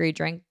want a sugary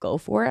drink, go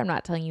for it. I'm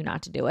not telling you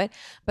not to do it,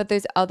 but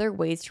there's other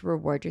ways to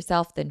reward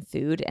yourself than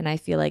food. And I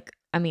feel like,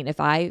 I mean, if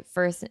I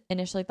first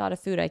initially thought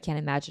of food, I can't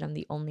imagine I'm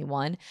the only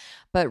one,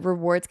 but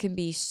rewards can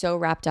be so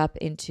wrapped up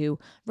into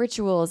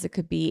rituals. It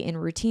could be in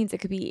routines. It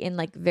could be in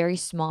like very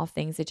small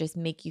things that just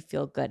make you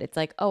feel good. It's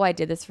like, oh, I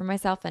did this for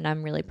myself and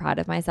I'm really proud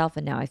of myself,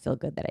 and now I feel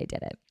good that I did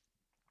it.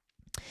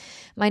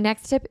 My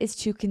next tip is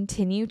to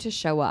continue to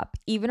show up,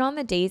 even on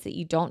the days that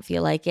you don't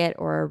feel like it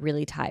or are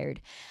really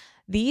tired.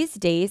 These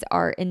days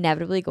are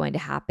inevitably going to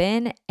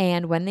happen.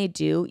 And when they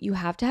do, you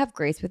have to have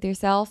grace with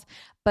yourself,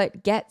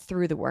 but get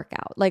through the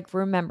workout. Like,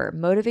 remember,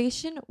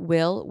 motivation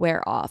will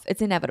wear off.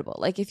 It's inevitable.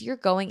 Like, if you're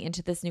going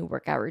into this new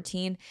workout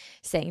routine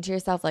saying to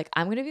yourself, like,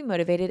 I'm going to be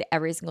motivated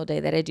every single day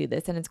that I do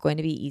this and it's going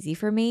to be easy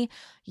for me,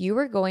 you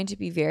are going to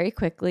be very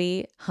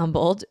quickly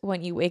humbled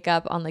when you wake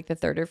up on like the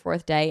third or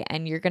fourth day,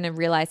 and you're going to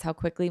realize how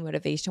quickly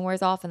motivation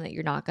wears off and that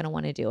you're not going to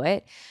want to do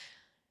it.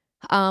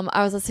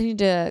 I was listening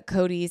to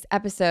Cody's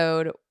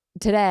episode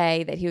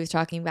today that he was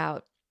talking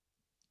about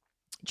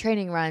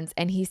training runs,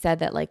 and he said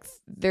that like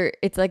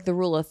it's like the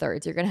rule of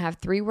thirds. You're going to have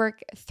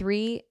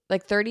 33%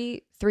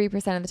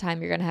 of the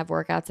time you're going to have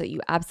workouts that you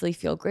absolutely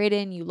feel great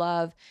in, you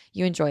love,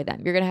 you enjoy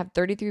them. You're going to have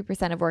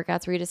 33% of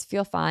workouts where you just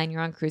feel fine,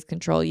 you're on cruise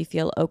control, you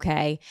feel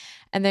okay.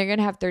 And then you're going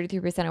to have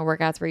 33% of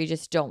workouts where you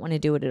just don't want to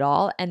do it at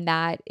all. And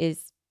that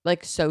is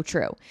like so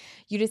true.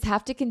 You just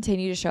have to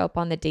continue to show up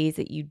on the days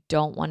that you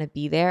don't want to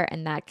be there.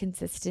 And that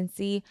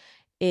consistency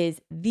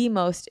is the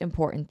most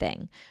important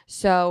thing.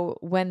 So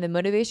when the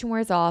motivation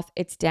wears off,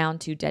 it's down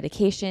to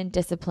dedication,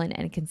 discipline,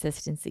 and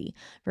consistency.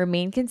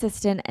 Remain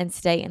consistent and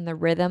stay in the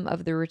rhythm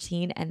of the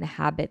routine and the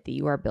habit that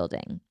you are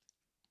building.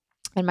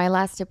 And my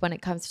last tip when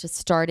it comes to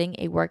starting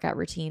a workout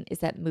routine is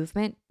that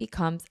movement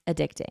becomes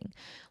addicting.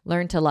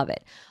 Learn to love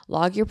it.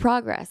 Log your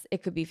progress.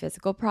 It could be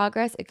physical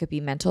progress. It could be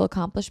mental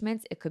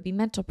accomplishments. It could be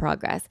mental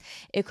progress.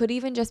 It could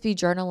even just be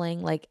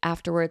journaling, like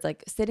afterwards,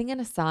 like sitting in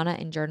a sauna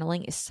and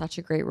journaling is such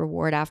a great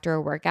reward after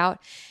a workout.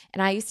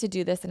 And I used to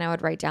do this, and I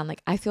would write down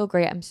like, I feel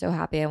great. I'm so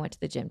happy I went to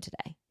the gym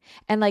today.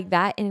 And like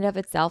that in and of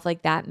itself,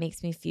 like that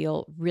makes me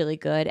feel really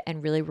good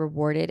and really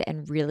rewarded,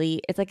 and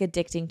really, it's like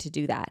addicting to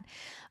do that.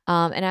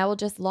 And I will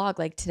just log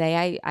like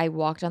today I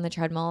walked on the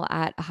treadmill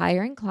at a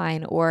higher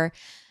incline, or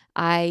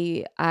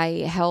I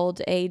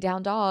held a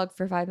down dog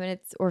for 5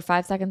 minutes or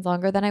 5 seconds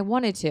longer than I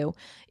wanted to.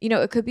 You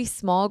know, it could be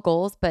small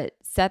goals, but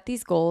set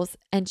these goals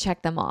and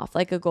check them off.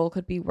 Like a goal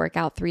could be work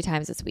out 3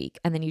 times this week,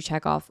 and then you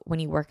check off when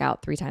you work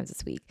out 3 times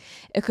this week.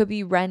 It could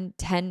be run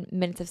 10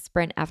 minutes of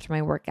sprint after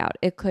my workout.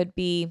 It could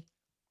be,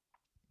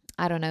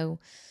 I don't know,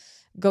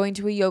 going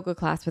to a yoga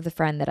class with a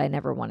friend that I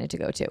never wanted to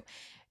go to.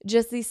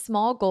 Just these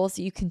small goals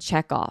that you can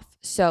check off.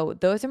 So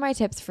those are my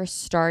tips for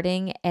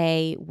starting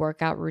a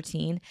workout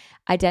routine.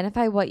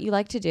 Identify what you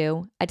like to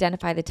do.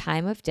 Identify the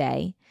time of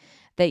day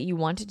that you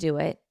want to do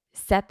it.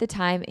 Set the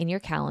time in your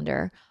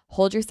calendar.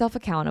 Hold yourself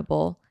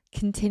accountable.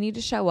 Continue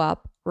to show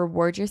up.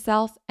 Reward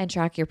yourself and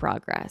track your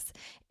progress.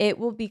 It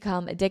will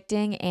become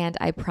addicting, and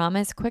I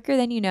promise, quicker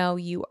than you know,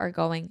 you are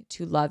going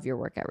to love your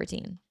workout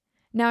routine.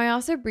 Now, I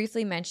also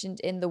briefly mentioned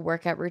in the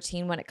workout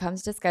routine when it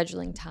comes to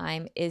scheduling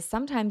time is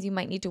sometimes you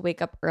might need to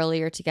wake up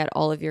earlier to get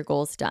all of your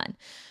goals done.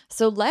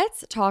 So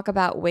let's talk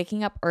about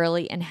waking up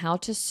early and how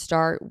to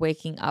start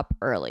waking up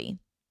early.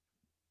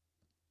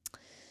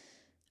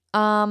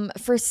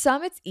 For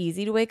some, it's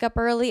easy to wake up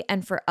early,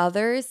 and for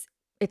others,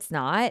 it's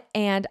not.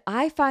 And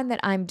I find that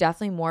I'm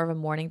definitely more of a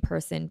morning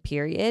person,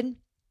 period.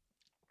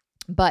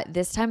 But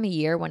this time of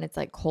year, when it's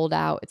like cold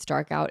out, it's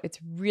dark out, it's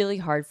really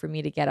hard for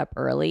me to get up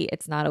early.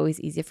 It's not always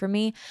easy for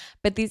me.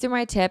 But these are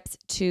my tips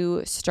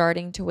to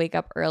starting to wake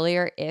up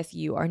earlier if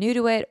you are new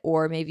to it,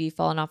 or maybe you've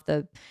fallen off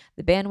the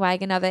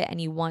bandwagon of it and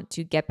you want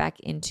to get back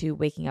into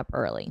waking up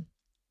early.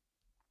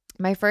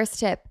 My first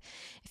tip,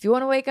 if you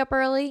want to wake up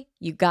early,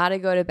 you got to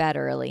go to bed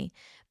early.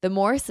 The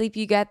more sleep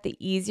you get, the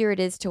easier it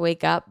is to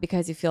wake up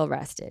because you feel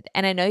rested.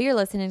 And I know you're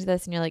listening to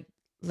this and you're like,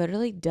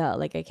 literally, duh,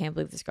 like I can't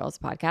believe this girl's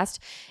podcast.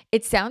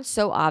 It sounds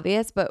so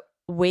obvious, but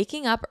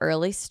waking up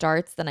early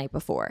starts the night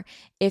before.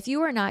 If you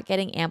are not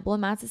getting ample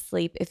amounts of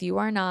sleep, if you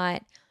are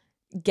not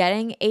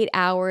getting 8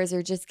 hours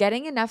or just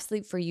getting enough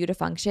sleep for you to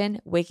function,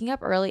 waking up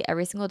early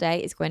every single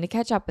day is going to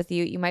catch up with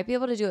you. You might be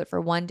able to do it for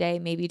 1 day,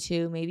 maybe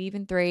 2, maybe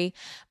even 3,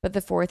 but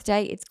the 4th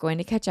day, it's going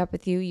to catch up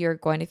with you. You're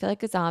going to feel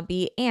like a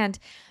zombie. And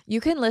you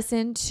can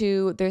listen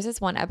to, there's this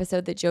one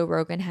episode that Joe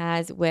Rogan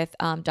has with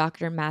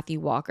Dr.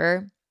 Matthew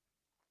Walker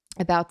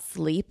about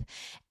sleep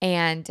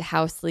and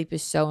how sleep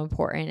is so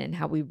important and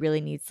how we really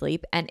need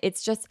sleep. And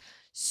it's just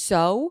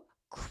so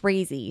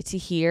crazy to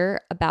hear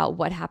about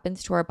what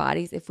happens to our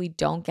bodies if we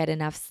don't get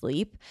enough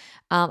sleep.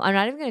 I'm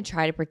not even going to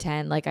try to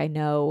pretend like I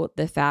know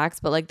the facts,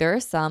 but like there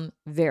are some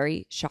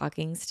very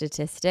shocking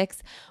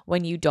statistics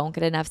when you don't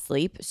get enough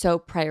sleep. So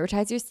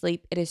prioritize your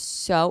sleep. It is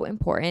so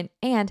important.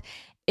 And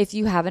if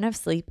you have enough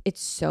sleep,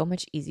 it's so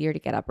much easier to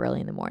get up early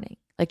in the morning.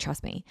 Like,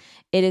 trust me,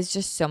 it is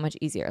just so much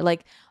easier.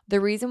 Like,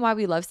 the reason why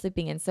we love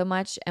sleeping in so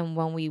much, and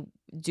when we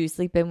do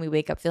sleep in, we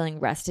wake up feeling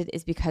rested,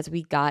 is because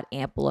we got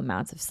ample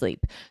amounts of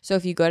sleep. So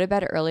if you go to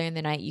bed earlier in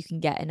the night, you can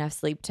get enough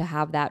sleep to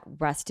have that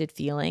rested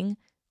feeling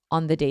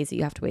on the days that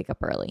you have to wake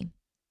up early.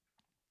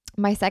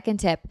 My second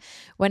tip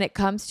when it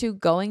comes to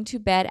going to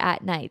bed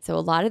at night. So a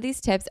lot of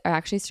these tips are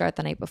actually start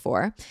the night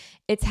before.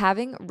 It's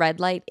having red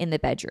light in the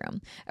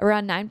bedroom.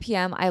 Around 9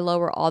 p.m., I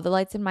lower all the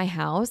lights in my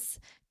house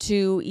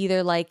to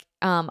either like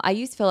I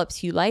use Philips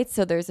Hue lights.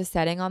 So there's a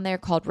setting on there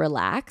called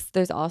Relax.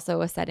 There's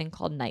also a setting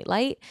called Night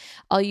Light.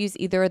 I'll use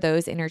either of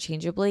those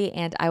interchangeably,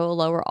 and I will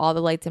lower all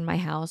the lights in my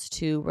house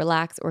to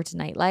Relax or to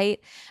Night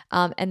Light.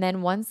 And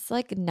then once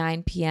like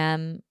 9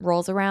 p.m.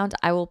 rolls around,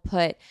 I will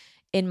put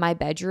in my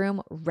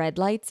bedroom red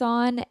lights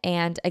on.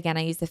 And again,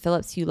 I use the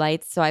Philips Hue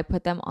lights. So I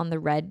put them on the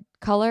red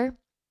color.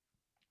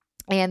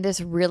 And this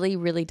really,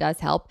 really does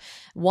help.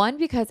 One,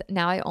 because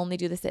now I only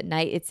do this at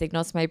night. It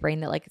signals to my brain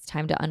that like it's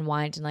time to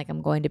unwind and like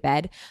I'm going to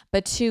bed.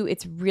 But two,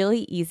 it's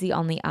really easy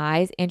on the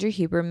eyes. Andrew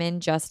Huberman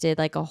just did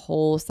like a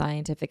whole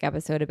scientific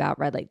episode about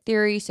red light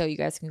theory. So you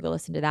guys can go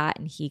listen to that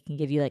and he can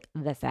give you like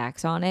the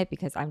facts on it,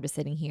 because I'm just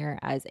sitting here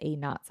as a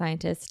not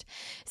scientist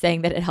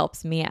saying that it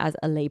helps me as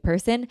a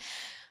layperson.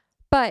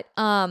 But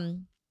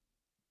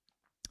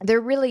there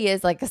really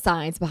is like a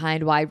science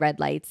behind why red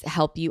lights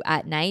help you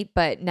at night.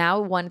 But now,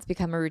 one, it's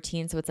become a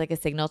routine. So it's like a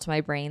signal to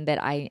my brain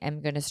that I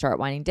am going to start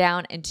winding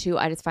down. And two,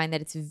 I just find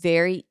that it's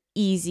very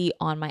easy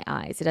on my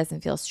eyes. It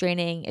doesn't feel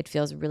straining. It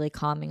feels really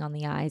calming on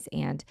the eyes.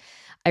 And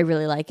I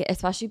really like it,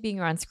 especially being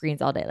around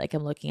screens all day. Like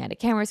I'm looking at a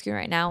camera screen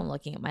right now. I'm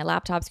looking at my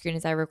laptop screen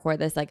as I record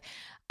this. Like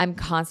I'm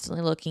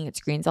constantly looking at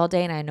screens all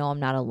day, and I know I'm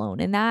not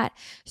alone in that.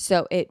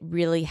 So it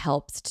really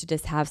helps to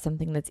just have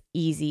something that's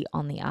easy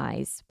on the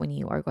eyes when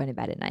you are going to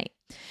bed at night.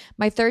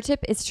 My third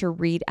tip is to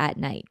read at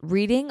night.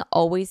 Reading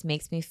always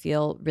makes me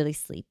feel really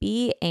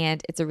sleepy,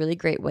 and it's a really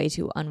great way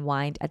to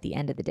unwind at the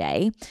end of the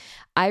day.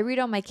 I read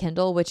on my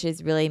Kindle, which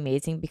is really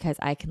amazing because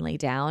I can lay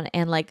down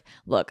and like,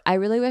 look, I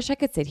really wish I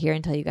could sit here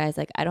and tell you guys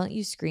like I don't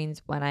use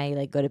screens when I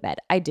like go to bed.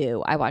 I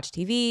do. I watch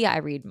TV, I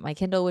read my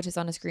Kindle, which is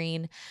on a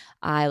screen.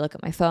 I look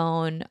at my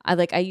phone.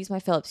 I use my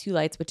Philips Hue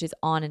lights, which is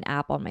on an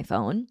app on my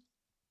phone.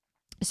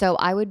 So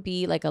I would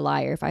be like a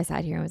liar if I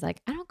sat here and was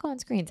like, I don't go on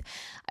screens.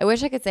 I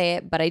wish I could say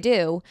it, but I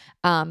do.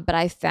 But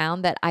I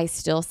found that I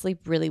still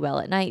sleep really well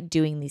at night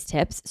doing these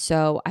tips.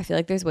 So I feel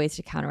like there's ways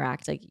to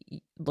counteract like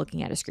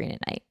looking at a screen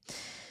at night.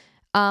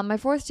 My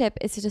fourth tip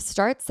is to just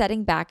start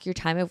setting back your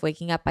time of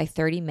waking up by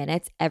 30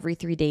 minutes every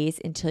 3 days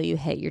until you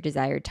hit your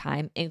desired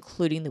time,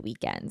 including the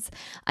weekends.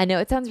 I know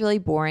it sounds really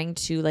boring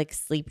to like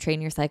sleep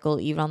train your cycle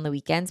even on the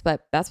weekends,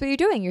 but that's what you're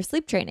doing. You're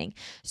sleep training.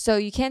 So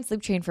you can't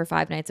sleep train for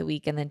 5 nights a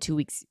week and then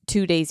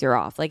 2 days you're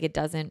off. Like it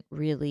doesn't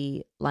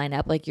really line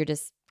up. Like you're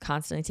just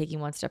constantly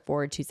taking one step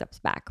forward, 2 steps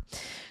back.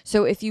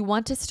 So if you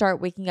want to start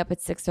waking up at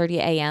 6:30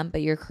 a.m.,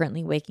 but you're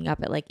currently waking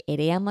up at like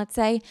 8 a.m., let's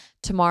say,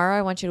 tomorrow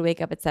I want you to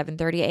wake up at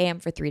 7:30 a.m.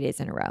 for 3 days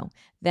in a row.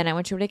 Then I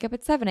want you to wake up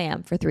at 7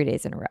 a.m. for 3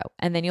 days in a row.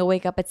 And then you'll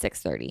wake up at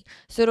 6:30.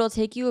 So it'll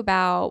take you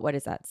about,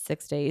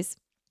 6 days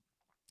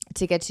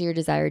to get to your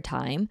desired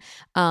time.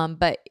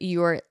 But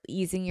you're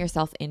easing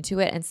yourself into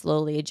it and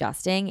slowly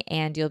adjusting,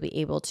 and you'll be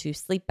able to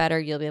sleep better.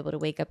 You'll be able to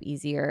wake up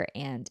easier,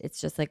 and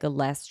it's just like a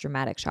less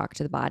dramatic shock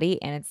to the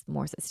body, and it's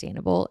more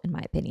sustainable in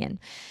my opinion.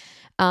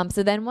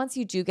 So then once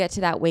you do get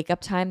to that wake up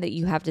time that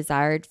you have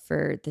desired,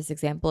 for this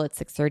example, it's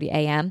 6:30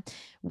 a.m.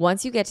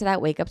 Once you get to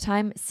that wake up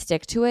time,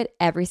 stick to it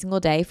every single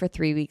day for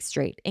 3 weeks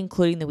straight,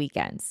 including the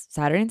weekends.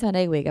 Saturday and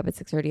Sunday, wake up at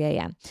 6:30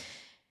 a.m.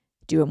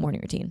 Do a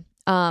morning routine.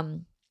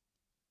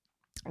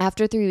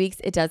 After 3 weeks,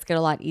 it does get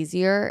a lot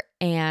easier,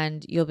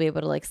 and you'll be able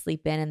to like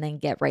sleep in and then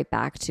get right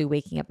back to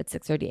waking up at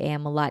 6:30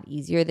 a.m. a lot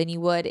easier than you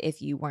would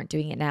if you weren't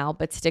doing it now.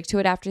 But stick to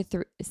it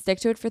stick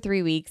to it for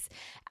 3 weeks.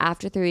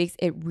 After 3 weeks,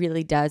 it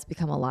really does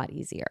become a lot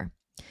easier.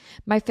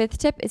 My fifth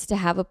tip is to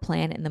have a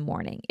plan in the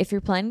morning. If you're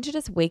planning to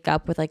just wake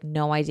up with like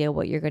no idea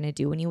what you're going to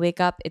do when you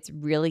wake up, it's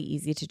really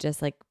easy to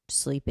just like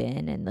sleep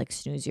in and like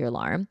snooze your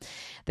alarm.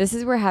 This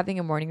is where having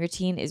a morning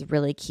routine is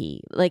really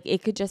key. Like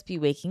it could just be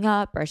waking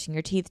up, brushing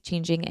your teeth,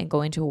 changing, and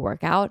going to a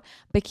workout,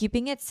 but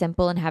keeping it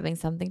simple and having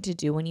something to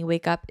do when you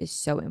wake up is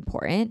so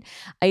important.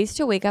 I used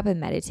to wake up and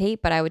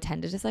meditate, but I would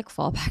tend to just like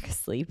fall back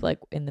asleep like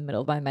in the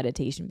middle of my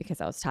meditation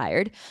because I was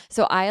tired.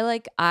 So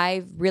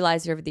I've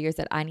realized over the years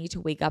that I need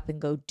to wake up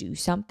and go do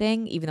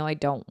something, even though I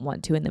don't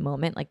want to in the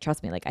moment. Like,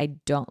 trust me, like I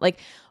don't like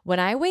when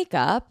I wake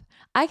up,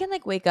 I can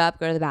like wake up,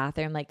 go to the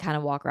bathroom, like kind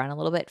of walk around a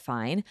little bit,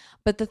 fine.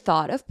 But the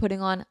thought of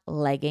putting on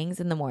leggings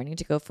in the morning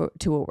to go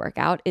to a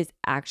workout is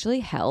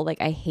actually hell.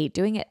 Like I hate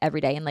doing it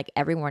every day. And like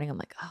every morning I'm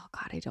like, oh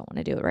God, I don't want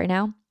to do it right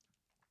now.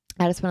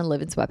 I just want to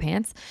live in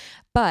sweatpants.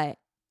 But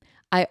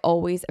I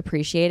always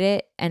appreciate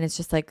it. And it's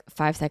just like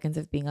 5 seconds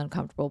of being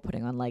uncomfortable,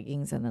 putting on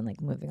leggings, and then like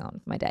moving on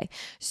with my day.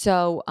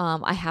 So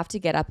I have to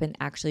get up and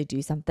actually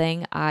do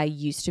something. I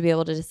used to be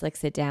able to just like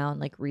sit down,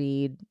 like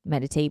read,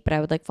 meditate, but I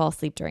would like fall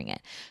asleep during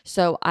it.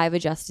 So I've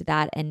adjusted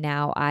that, and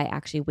now I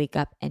actually wake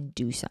up and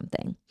do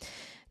something.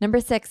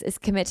 Number 6 is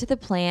commit to the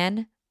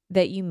plan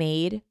that you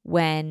made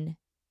when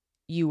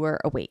you were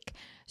awake.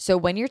 So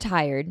when you're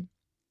tired,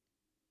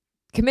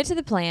 commit to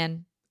the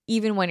plan.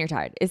 Even when you're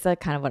tired, is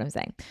like kind of what I'm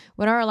saying.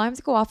 When our alarms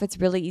go off, it's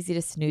really easy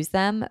to snooze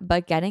them,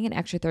 but getting an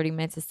extra 30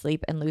 minutes of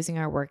sleep and losing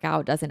our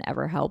workout doesn't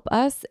ever help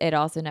us. It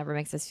also never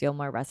makes us feel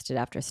more rested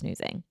after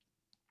snoozing.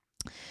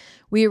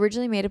 We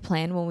originally made a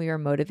plan when we were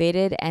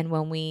motivated and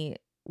when we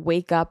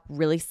wake up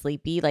really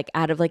sleepy, like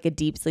out of like a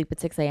deep sleep at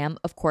 6 a.m.,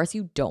 of course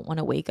you don't want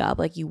to wake up.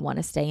 Like you want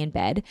to stay in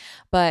bed.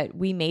 But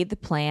we made the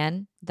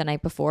plan the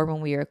night before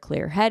when we were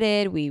clear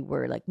headed. We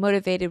were like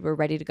motivated. We're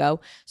ready to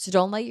go. So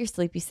don't let your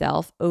sleepy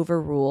self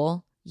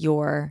overrule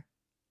your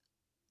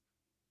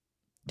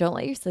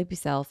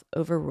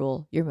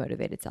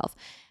motivated self.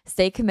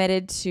 Stay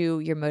committed to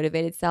your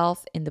motivated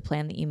self in the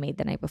plan that you made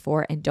the night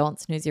before, and don't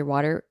snooze your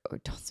alarm,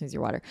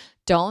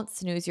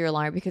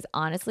 because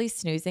honestly,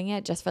 snoozing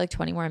it just for like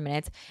 20 more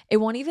minutes, it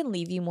won't even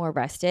leave you more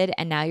rested.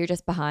 And now you're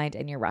just behind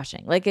and you're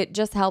rushing. Like it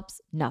just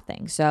helps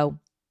nothing. So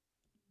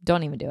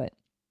don't even do it.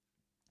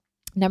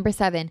 Number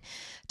 7,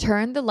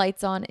 turn the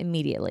lights on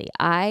immediately.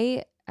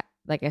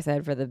 Like I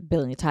said, for the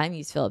billionth time,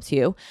 use Philips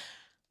Hue.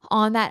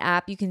 On that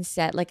app, you can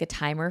set like a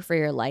timer for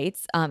your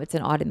lights. It's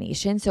an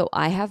automation. So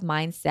I have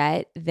mine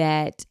set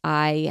that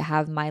I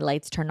have my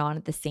lights turned on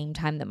at the same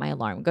time that my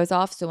alarm goes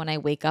off. So when I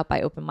wake up,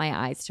 I open my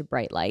eyes to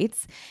bright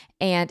lights,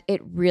 and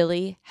it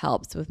really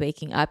helps with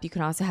waking up. You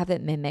can also have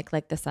it mimic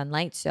like the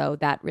sunlight. So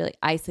that really,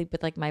 I sleep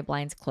with like my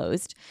blinds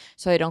closed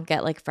so I don't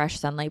get like fresh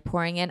sunlight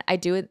pouring in. I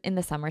do it in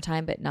the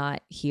summertime, but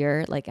not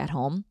here, like at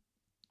home.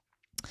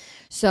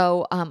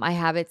 So I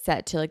have it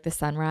set to like the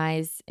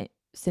sunrise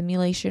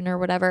simulation or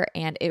whatever,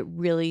 and it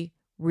really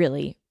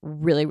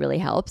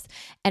helps.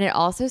 And it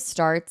also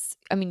starts,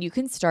 you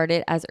can start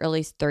it as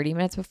early as 30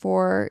 minutes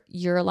before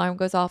your alarm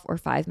goes off, or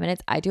 5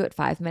 minutes. I do it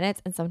 5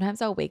 minutes, and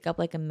sometimes I'll wake up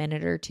like a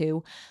minute or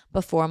two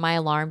before my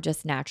alarm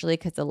just naturally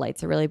because the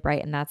lights are really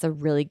bright, and that's a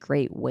really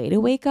great way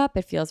to wake up.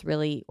 It feels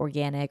really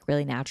organic,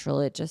 really natural.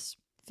 It just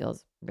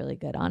feels really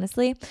good,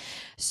 honestly.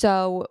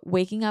 So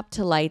waking up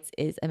to lights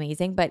is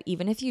amazing. But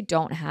even if you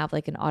don't have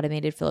like an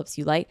automated Philips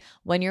Hue light,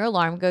 when your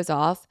alarm goes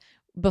off,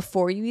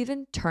 before you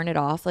even turn it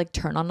off, like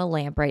turn on a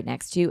lamp right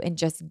next to you and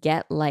just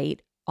get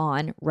light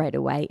on right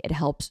away. It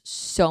helps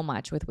so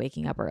much with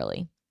waking up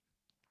early.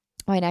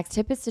 My next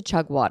tip is to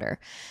chug water.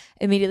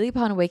 Immediately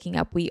upon waking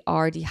up, we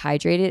are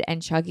dehydrated,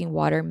 and chugging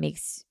water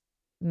makes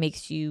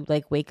you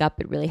like wake up.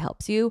 It really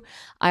helps you.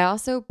 I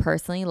also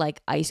personally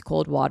like ice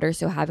cold water.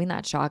 So having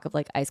that shock of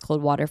like ice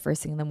cold water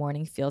first thing in the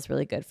morning feels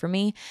really good for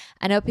me.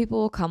 I know people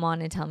will come on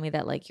and tell me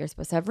that like you're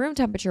supposed to have room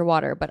temperature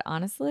water, but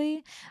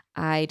honestly,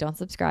 I don't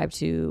subscribe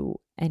to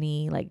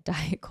any like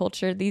diet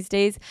culture these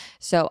days.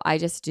 So I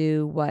just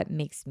do what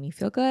makes me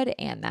feel good,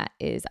 and that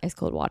is ice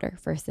cold water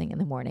first thing in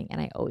the morning.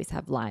 And I always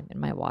have lime in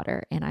my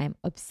water, and I'm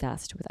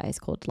obsessed with ice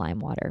cold lime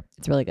water.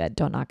 It's really good.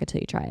 Don't knock it till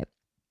you try it.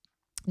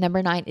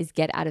 Number 9 is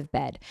get out of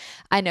bed.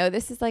 I know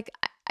this is like,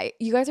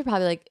 you guys are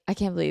probably like, I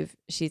can't believe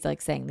she's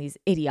like saying these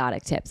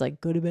idiotic tips,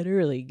 like go to bed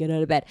early, get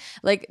out of bed.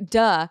 Like,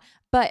 duh.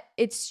 But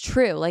it's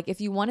true. Like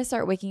if you want to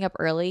start waking up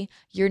early,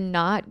 you're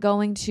not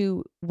going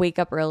to wake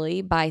up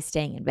early by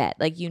staying in bed.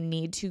 Like you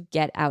need to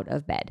get out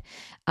of bed.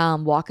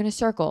 Walk in a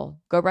circle,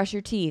 go brush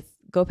your teeth,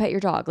 go pet your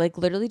dog, like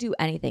literally do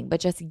anything,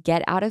 but just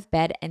get out of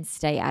bed and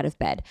stay out of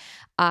bed.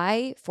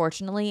 I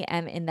fortunately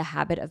am in the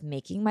habit of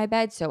making my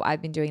bed. So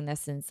I've been doing this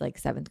since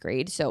like 7th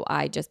grade. So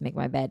I just make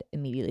my bed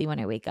immediately when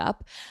I wake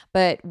up.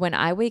 But when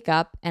I wake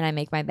up and I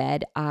make my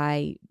bed,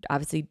 I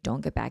obviously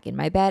don't get back in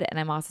my bed. And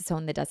I'm also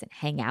someone that doesn't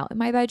hang out in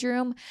my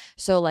bedroom.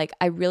 So like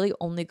I really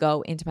only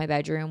go into my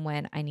bedroom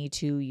when I need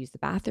to use the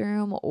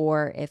bathroom,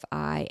 or if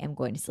I am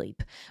going to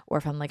sleep, or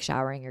if I'm like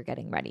showering or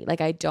getting ready.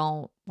 Like I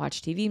don't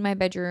watch TV in my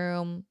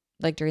bedroom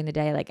like during the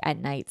day. Like at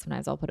night,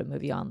 sometimes I'll put a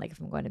movie on, like if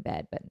I'm going to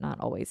bed, but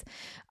not always.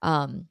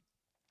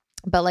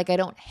 But like I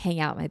don't hang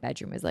out in my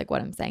bedroom is like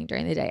what I'm saying.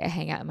 During the day, I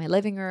hang out in my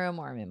living room,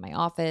 or I'm in my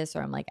office,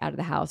 or I'm like out of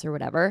the house or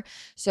whatever.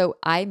 So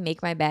I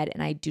make my bed,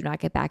 and I do not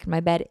get back in my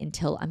bed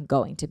until I'm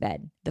going to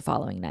bed the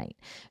following night.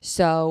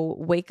 So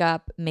wake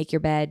up, make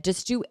your bed,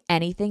 just do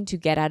anything to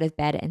get out of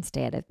bed and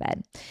stay out of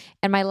bed.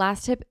 And my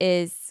last tip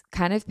is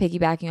kind of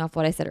piggybacking off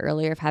what I said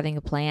earlier of having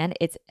a plan.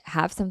 It's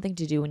have something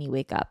to do when you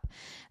wake up.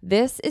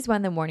 This is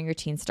when the morning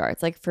routine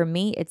starts. Like for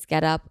me, it's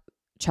get up,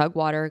 chug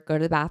water, go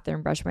to the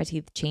bathroom, brush my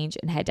teeth, change,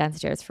 and head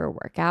downstairs for a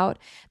workout.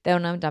 Then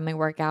when I'm done my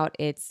workout,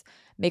 it's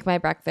make my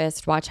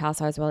breakfast, watch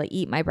Housewives while I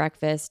eat my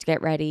breakfast,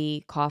 get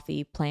ready,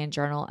 coffee, plan,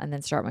 journal, and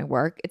then start my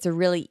work. It's a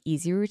really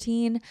easy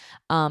routine,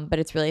 but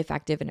it's really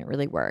effective and it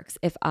really works.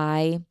 If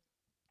I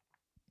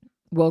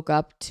woke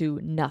up to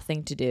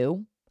nothing to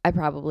do, I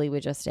probably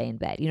would just stay in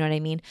bed. You know what I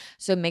mean?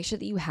 So make sure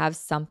that you have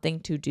something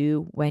to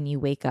do when you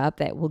wake up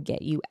that will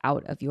get you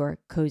out of your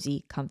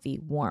cozy, comfy,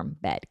 warm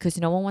bed, because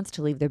no one wants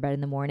to leave their bed in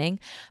the morning.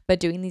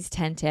 But doing these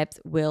 10 tips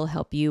will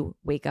help you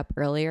wake up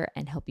earlier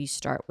and help you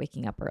start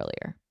waking up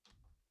earlier.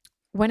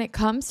 When it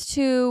comes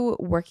to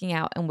working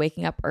out and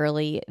waking up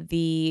early,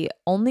 the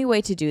only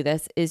way to do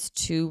this is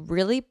to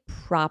really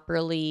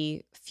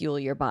properly fuel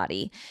your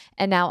body.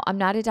 And now I'm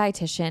not a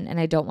dietitian, and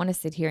I don't want to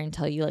sit here and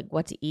tell you like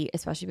what to eat,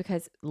 especially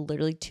because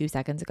literally 2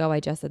 seconds ago, I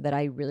just said that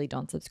I really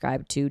don't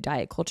subscribe to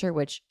diet culture,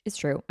 which is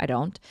true. I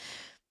don't.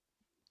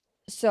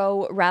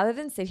 So rather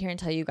than sit here and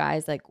tell you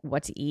guys like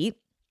what to eat,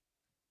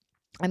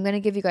 I'm going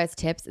to give you guys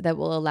tips that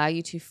will allow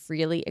you to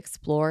freely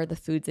explore the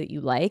foods that you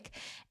like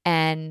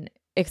and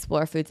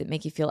explore foods that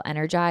make you feel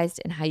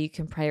energized and how you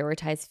can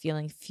prioritize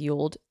feeling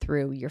fueled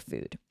through your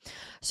food.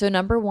 So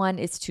number 1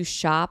 is to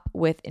shop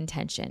with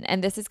intention.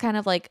 And this is kind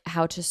of like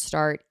how to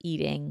start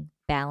eating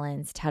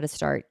balanced, how to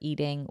start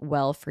eating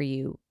well for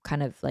you,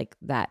 kind of like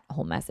that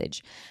whole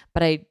message.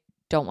 But I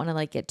don't want to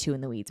like get too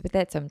in the weeds with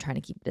it. So I'm trying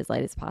to keep it as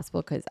light as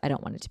possible because I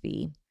don't want it to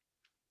be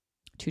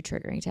too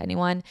triggering to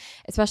anyone,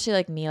 especially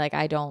like me. Like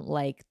I don't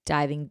like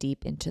diving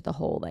deep into the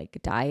whole like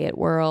diet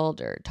world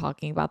or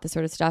talking about this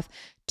sort of stuff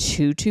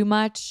too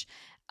much.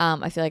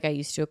 I feel like I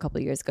used to a couple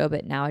of years ago,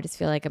 but now I just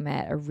feel like I'm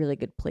at a really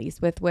good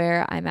place with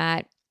where I'm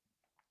at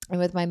and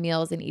with my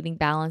meals and eating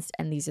balanced.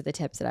 And these are the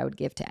tips that I would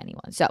give to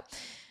anyone. So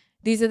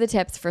these are the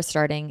tips for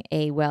starting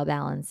a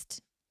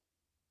well-balanced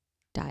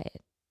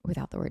diet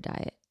without the word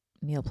diet.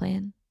 Meal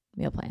plan.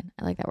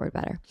 I like that word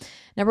better.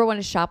 Number 1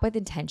 is shop with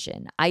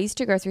intention. I used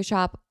to grocery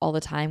shop all the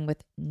time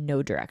with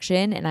no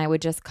direction, and I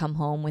would just come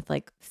home with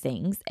like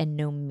things and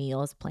no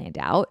meals planned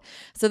out.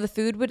 So the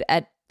food would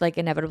like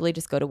inevitably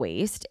just go to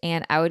waste,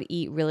 and I would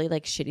eat really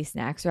like shitty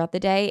snacks throughout the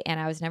day, and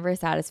I was never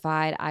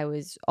satisfied. I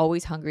was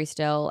always hungry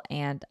still,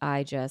 and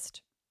I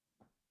just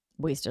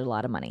wasted a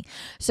lot of money.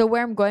 So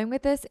where I'm going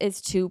with this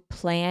is to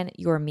plan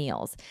your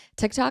meals.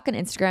 TikTok and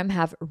Instagram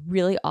have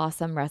really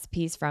awesome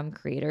recipes from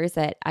creators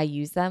that I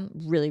use them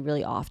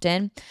really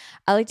often.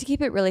 I like to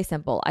keep it really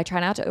simple. I try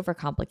not to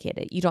overcomplicate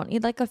it. You don't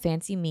need like a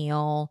fancy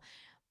meal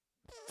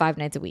 5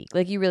 nights a week.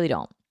 Like you really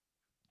don't.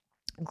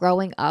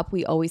 Growing up,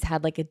 we always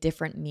had like a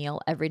different meal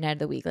every night of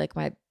the week. Like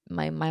my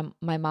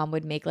mom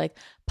would make like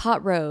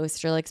pot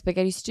roast or like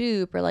spaghetti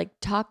soup or like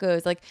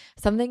tacos, like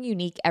something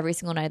unique every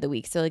single night of the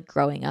week. So like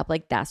growing up,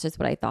 like that's just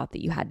what I thought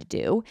that you had to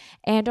do.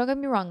 And don't get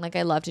me wrong, like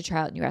I love to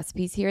try out new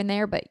recipes here and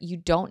there, but you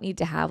don't need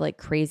to have like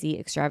crazy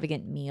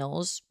extravagant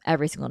meals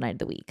every single night of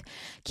the week.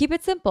 Keep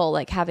it simple,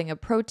 like having a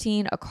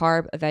protein, a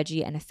carb, a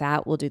veggie, and a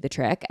fat will do the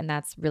trick. And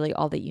that's really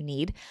all that you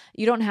need.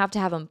 You don't have to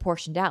have them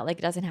portioned out. Like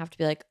it doesn't have to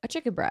be like a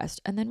chicken breast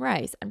and then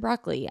rice and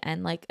broccoli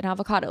and like an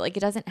avocado. Like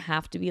it doesn't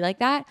have to be like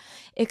that.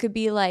 It could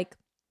be like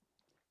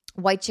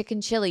white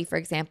chicken chili, for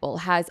example,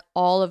 has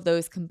all of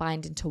those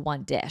combined into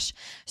one dish.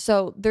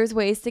 So there's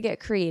ways to get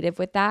creative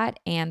with that.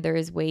 And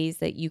there's ways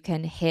that you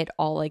can hit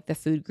all like the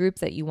food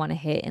groups that you want to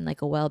hit in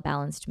like a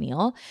well-balanced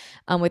meal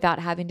without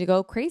having to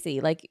go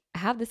crazy. Like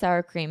have the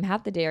sour cream,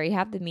 have the dairy,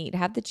 have the meat,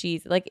 have the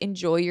cheese, like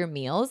enjoy your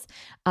meals.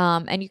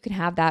 And you can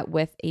have that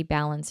with a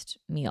balanced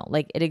meal.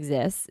 Like it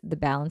exists, the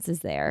balance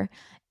is there.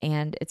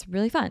 And it's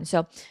really fun.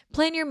 So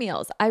plan your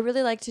meals. I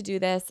really like to do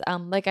this.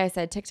 Like I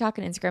said, TikTok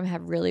and Instagram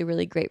have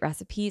really great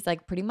recipes.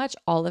 Like pretty much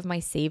all of my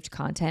saved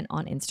content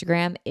on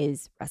Instagram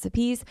is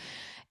recipes.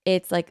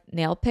 It's like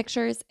nail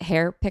pictures,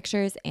 hair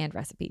pictures, and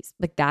recipes.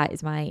 Like that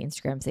is my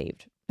Instagram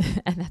saved.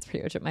 And that's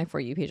pretty much what my For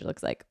You page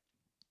looks like.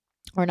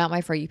 Or not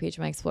my For You page,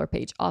 my Explore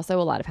page.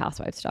 Also a lot of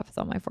housewife stuff is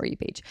on my For You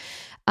page.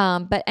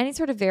 But any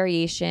sort of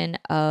variation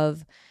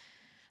of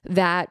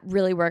that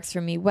really works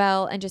for me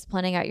well. And just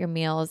planning out your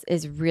meals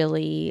is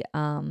really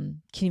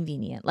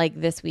convenient. Like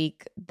this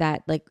week,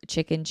 that like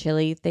chicken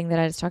chili thing that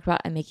I just talked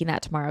about, I'm making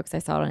that tomorrow because I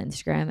saw it on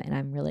Instagram and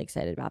I'm really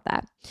excited about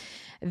that.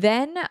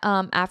 Then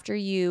after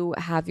you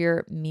have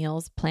your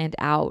meals planned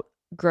out,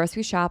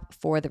 grocery shop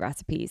for the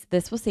recipes.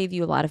 This will save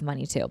you a lot of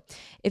money too.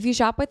 If you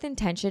shop with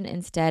intention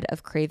instead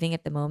of craving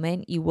at the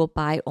moment, you will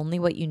buy only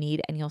what you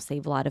need and you'll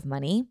save a lot of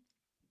money.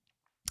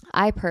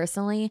 I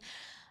personally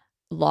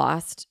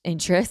lost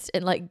interest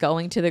in like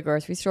going to the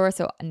grocery store.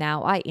 So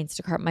now I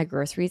Instacart my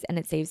groceries and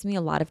it saves me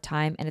a lot of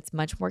time and it's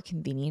much more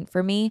convenient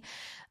for me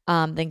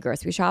than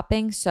grocery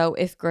shopping. So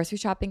if grocery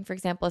shopping, for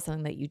example, is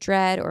something that you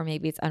dread or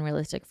maybe it's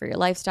unrealistic for your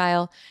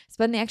lifestyle,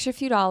 spend the extra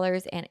few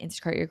dollars and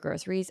Instacart your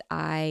groceries.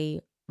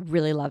 I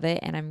really love it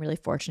and I'm really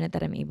fortunate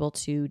that I'm able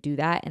to do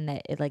that and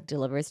that it like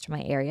delivers to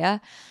my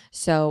area.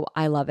 So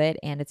I love it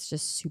and it's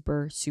just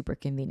super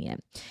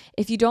convenient.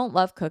 If you don't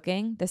love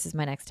cooking, this is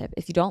my next tip.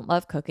 If you don't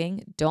love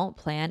cooking, don't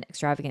plan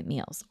extravagant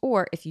meals.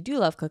 Or if you do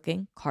love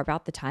cooking, carve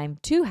out the time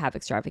to have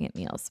extravagant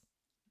meals.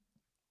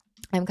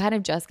 I'm kind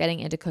of just getting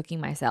into cooking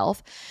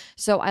myself.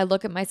 So I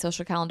look at my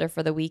social calendar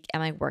for the week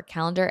and my work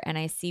calendar and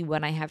I see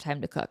when I have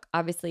time to cook.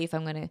 Obviously, if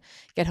I'm going to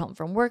get home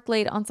from work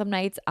late on some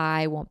nights,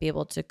 I won't be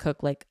able to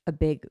cook like a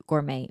big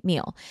gourmet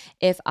meal.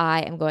 If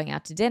I am going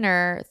out to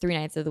dinner 3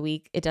 nights of the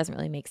week, it doesn't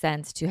really make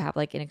sense to have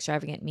like an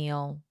extravagant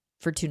meal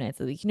for 2 nights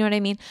of the week. You know what I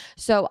mean?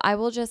 So I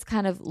will just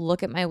kind of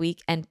look at my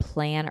week and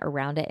plan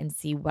around it and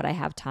see what I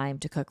have time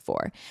to cook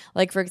for.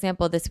 Like for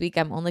example, this week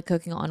I'm only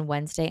cooking on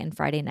Wednesday and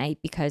Friday night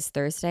because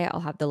Thursday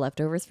I'll have the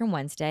leftovers from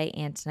Wednesday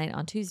and tonight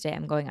on Tuesday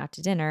I'm going out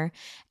to dinner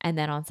and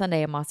then on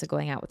Sunday I'm also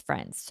going out with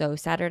friends. So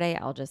Saturday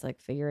I'll just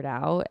like figure it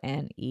out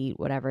and eat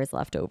whatever is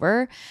left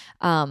over.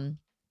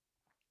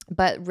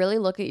 But really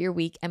look at your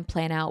week and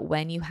plan out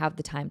when you have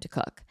the time to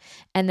cook.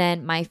 And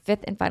then my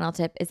 5th and final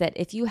tip is that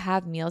if you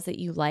have meals that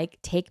you like,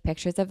 take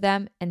pictures of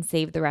them and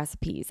save the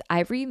recipes. I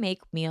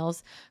remake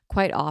meals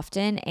quite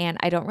often and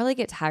I don't really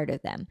get tired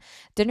of them.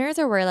 Dinners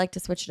are where I like to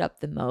switch it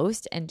up the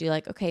most and do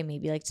like, okay,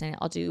 maybe like tonight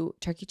I'll do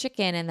turkey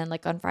chicken and then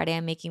like on Friday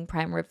I'm making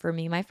prime rib for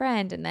me and my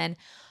friend and then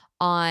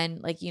on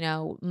like,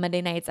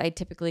 Monday nights, I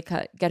typically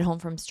get home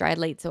from Stride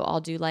late. So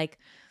I'll do like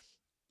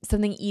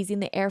something easy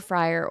in the air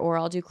fryer, or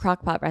I'll do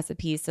crock pot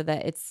recipes so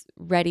that it's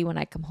ready when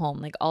I come home.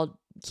 Like I'll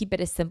keep it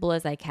as simple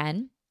as I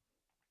can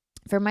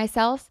for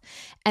myself.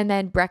 And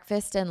then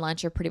breakfast and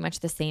lunch are pretty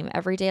much the same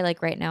every day.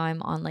 Like right now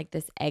I'm on like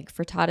this egg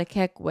frittata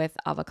kick with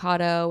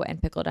avocado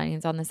and pickled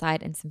onions on the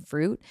side and some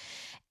fruit.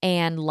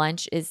 And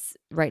lunch is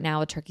right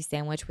now a turkey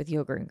sandwich with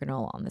yogurt and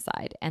granola on the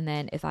side. And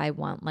then if I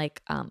want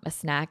like a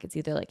snack, it's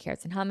either like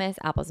carrots and hummus,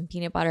 apples and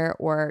peanut butter,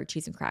 or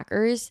cheese and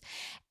crackers.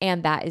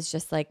 And that is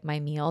just like my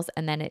meals.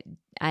 And then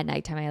at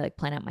nighttime, I like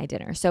plan out my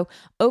dinner. So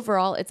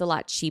overall, it's a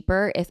lot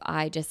cheaper if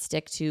I just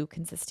stick to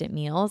consistent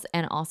meals.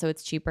 And also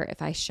it's cheaper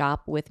if I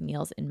shop with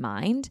meals in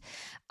mind.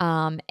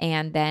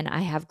 And then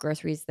I have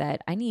groceries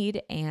that I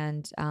need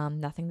and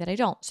nothing that I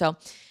don't. So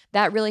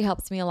that really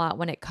helps me a lot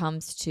when it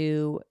comes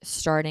to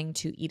starting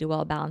to eat a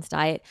well-balanced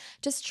diet.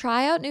 Just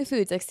try out new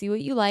foods, like see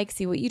what you like,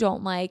 see what you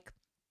don't like.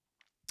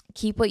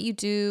 Keep what you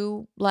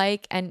do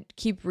like and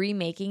keep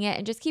remaking it,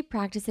 and just keep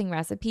practicing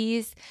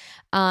recipes.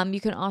 You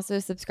can also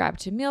subscribe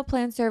to meal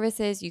plan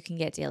services. You can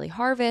get Daily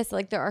Harvest.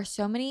 Like there are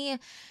so many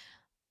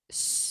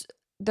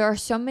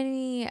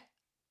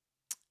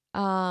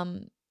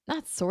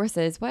not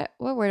sources. What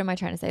word am I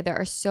trying to say? There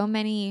are so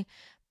many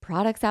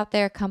products out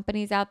there,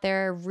 companies out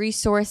there,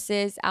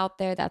 resources out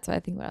there. That's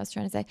what I was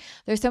trying to say.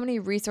 There's so many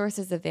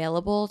resources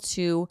available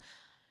to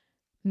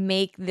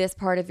make this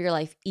part of your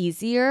life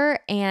easier,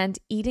 and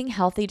eating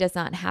healthy does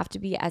not have to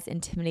be as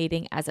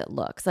intimidating as it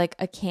looks. Like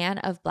a can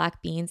of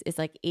black beans is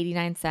like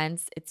 89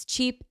 cents. It's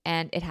cheap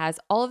and it has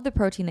all of the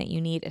protein that you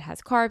need. It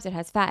has carbs, it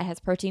has fat, it has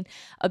protein.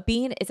 A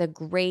bean is a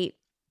great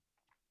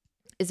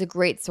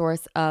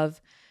source of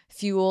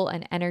fuel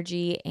and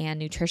energy and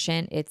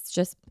nutrition. It's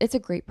a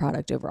great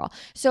product overall.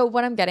 So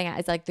what I'm getting at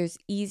is like there's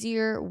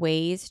easier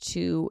ways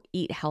to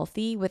eat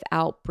healthy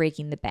without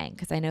breaking the bank,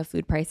 because I know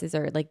food prices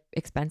are like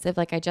expensive.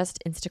 Like I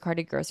just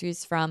Instacarted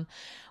groceries from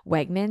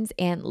Wegmans,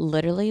 and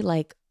literally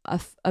like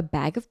a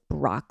bag of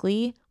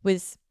broccoli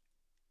was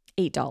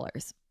 $8.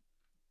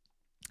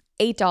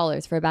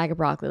 $8 for a bag of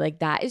broccoli. Like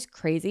that is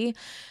crazy.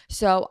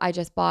 So I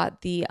just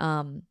bought the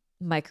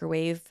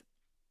microwave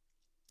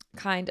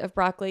kind of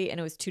broccoli,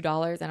 and it was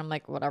 $2, and I'm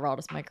like, whatever, I'll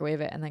just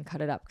microwave it and then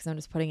cut it up because I'm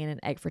just putting in an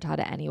egg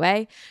frittata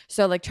anyway.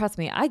 So like, trust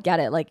me, I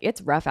get it. Like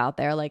it's rough out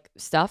there. Like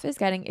stuff is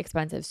getting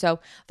expensive. So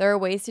there are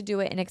ways to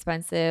do it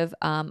inexpensive.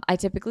 I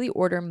typically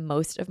order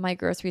most of my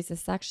groceries.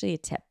 This is actually a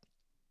tip.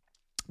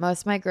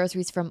 Most of my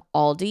groceries from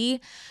Aldi,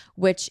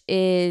 which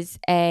is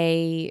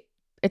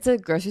it's a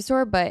grocery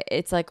store, but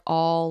it's like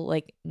all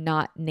like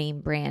not name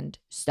brand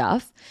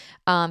stuff.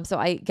 So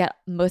I get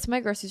most of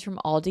my groceries from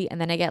Aldi, and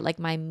then I get like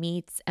my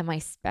meats and my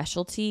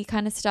specialty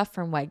kind of stuff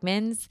from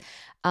Wegmans,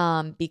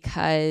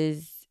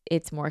 because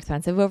it's more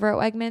expensive over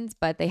at Wegmans,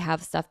 but they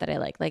have stuff that I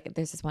like. Like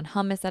there's this one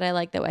hummus that I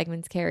like that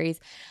Wegmans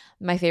carries.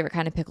 My favorite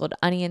kind of pickled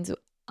onions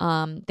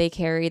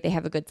they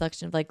have a good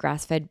selection of like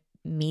grass-fed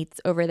meats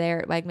over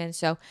there at Wegmans.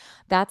 So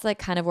that's like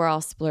kind of where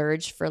I'll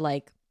splurge for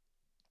like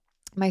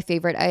my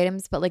favorite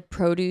items. But like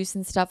produce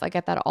and stuff, I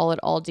get that all at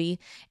Aldi.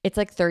 It's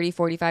like $30,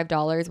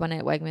 $45, when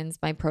at Wegmans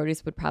my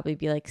produce would probably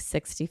be like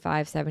 $65,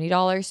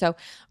 $70. So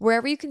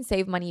wherever you can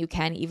save money, you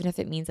can, even if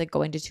it means like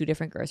going to 2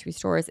 different grocery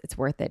stores, it's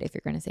worth it if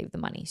you're going to save the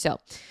money. So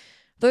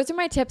those are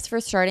my tips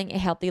for starting a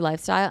healthy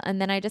lifestyle. And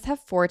then I just have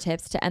 4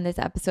 tips to end this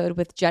episode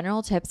with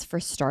general tips for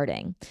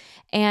starting.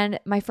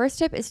 And my first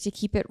tip is to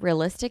keep it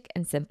realistic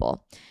and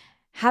simple.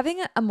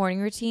 Having a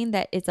morning routine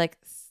that is like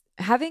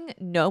having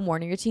no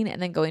morning routine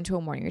and then going to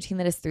a morning routine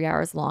that is 3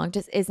 hours long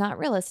just is not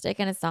realistic,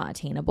 and it's not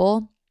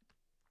attainable.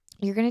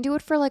 You're going to do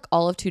it for like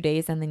all of 2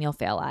 days and then you'll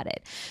fail at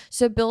it.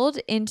 So build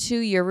into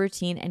your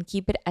routine and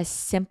keep it as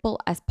simple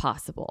as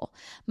possible.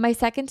 My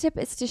second tip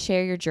is to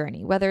share your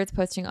journey, whether it's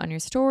posting on your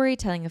story,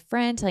 telling a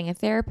friend, telling a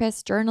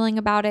therapist, journaling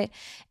about it.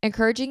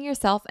 Encouraging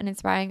yourself and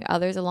inspiring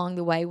others along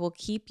the way will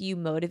keep you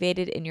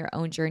motivated in your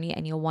own journey,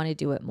 and you'll want to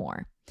do it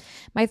more.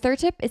 My third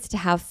tip is to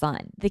have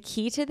fun. The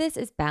key to this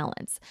is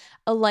balance.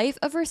 A life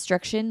of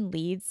restriction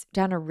leads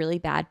down a really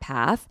bad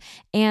path,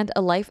 and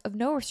a life of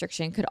no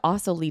restriction could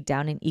also lead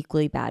down an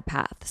equally bad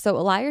path. So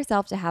allow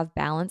yourself to have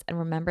balance, and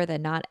remember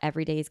that not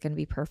every day is going to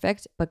be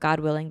perfect, but God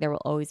willing, there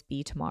will always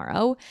be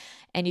tomorrow,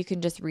 and you can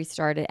just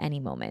restart at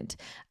any moment.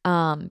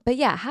 But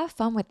yeah, have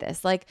fun with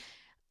this. Like,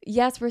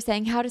 yes, we're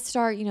saying how to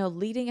start,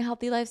 leading a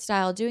healthy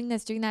lifestyle, doing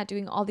this, doing that,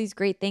 doing all these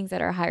great things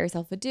that our higher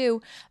self would do.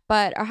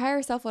 But our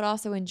higher self would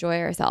also enjoy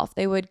ourselves.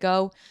 They would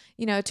go,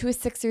 to a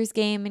Sixers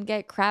game and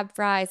get crab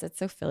fries. That's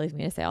so Philly of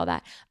me to say all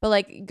that. But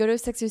like go to a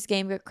Sixers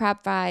game, get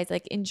crab fries,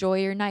 like enjoy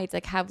your nights,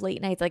 like have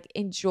late nights, like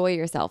enjoy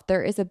yourself.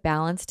 There is a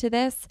balance to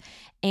this,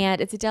 and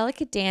it's a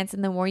delicate dance.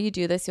 And the more you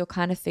do this, you'll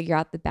kind of figure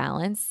out the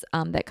balance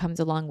that comes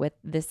along with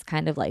this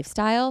kind of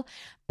lifestyle.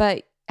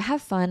 But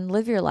have fun,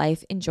 live your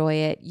life, enjoy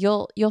it.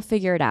 You'll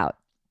figure it out.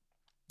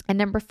 And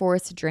number 4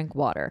 is to drink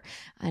water.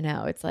 I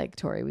know it's like,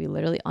 Tori, we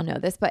literally all know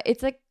this, but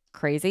it's like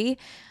crazy.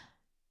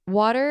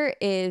 Water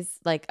is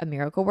like a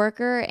miracle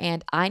worker,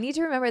 and I need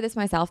to remember this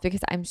myself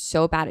because I'm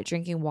so bad at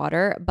drinking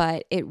water,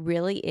 but it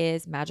really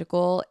is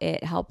magical.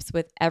 It helps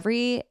with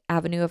every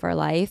avenue of our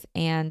life,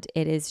 and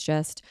it is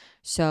just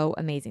so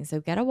amazing.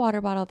 So get a water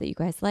bottle that you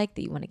guys like,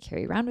 that you want to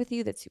carry around with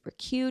you, that's super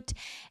cute,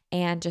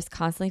 and just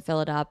constantly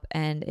fill it up.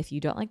 And if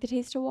you don't like the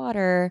taste of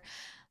water,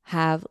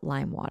 have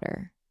lime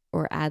water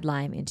or add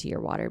lime into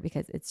your water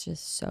because it's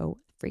just so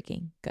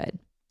freaking good.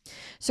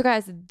 So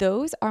guys,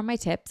 those are my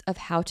tips of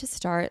how to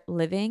start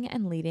living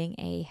and leading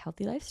a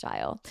healthy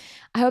lifestyle.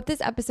 I hope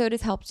this episode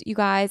has helped you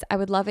guys. I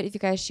would love it if you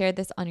guys shared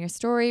this on your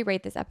story,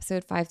 rate this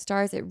episode 5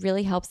 stars. It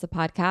really helps the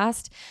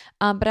podcast.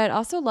 But I'd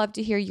also love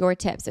to hear your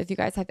tips. So if you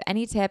guys have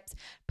any tips,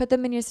 put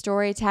them in your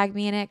story, tag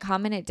me in it,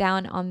 comment it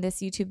down on this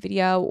YouTube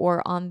video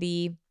or on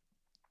the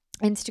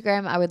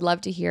Instagram. I would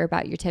love to hear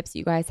about your tips that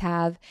you guys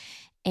have.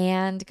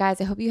 And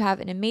guys, I hope you have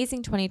an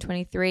amazing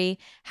 2023.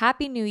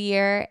 Happy New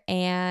Year.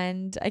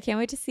 And I can't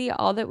wait to see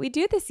all that we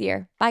do this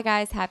year. Bye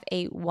guys. Have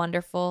a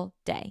wonderful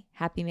day.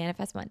 Happy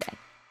Manifest Monday.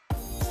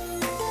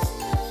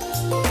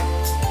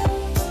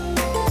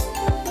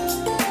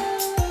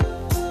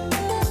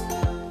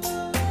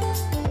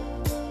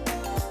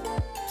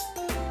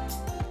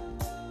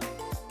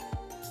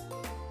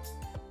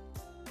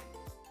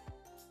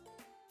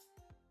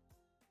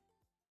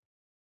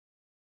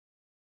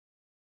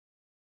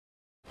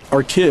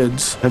 Our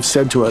kids have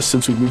said to us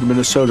since we moved to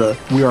Minnesota,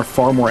 we are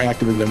far more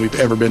active than we've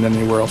ever been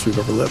anywhere else we've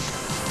ever lived.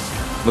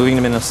 Moving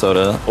to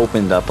Minnesota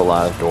opened up a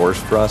lot of doors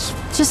for us.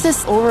 Just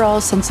this overall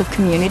sense of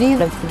community,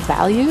 of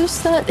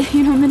values that,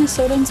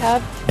 Minnesotans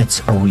have. It's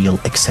a real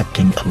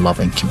accepting,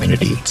 loving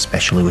community,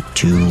 especially with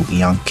 2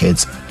 young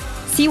kids.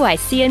 See why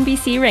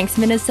CNBC ranks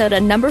Minnesota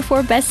number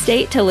 4 best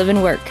state to live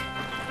and work.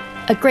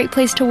 A great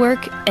place to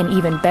work, an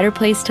even better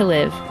place to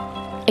live.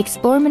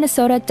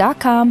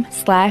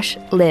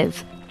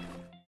 ExploreMinnesota.com/live.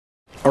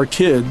 Our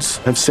kids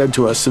have said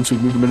to us since we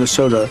moved to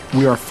Minnesota,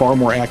 we are far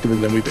more active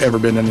than we've ever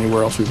been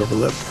anywhere else we've ever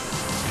lived.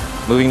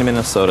 Moving to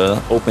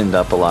Minnesota opened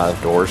up a lot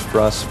of doors for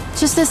us.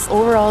 Just this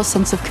overall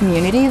sense of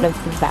community, of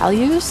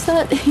values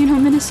that,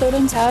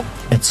 Minnesotans have.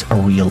 It's a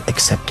real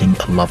accepting,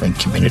 loving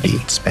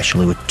community,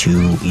 especially with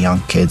 2 young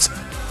kids.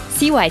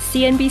 See why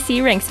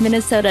CNBC ranks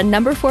Minnesota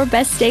number 4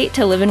 best state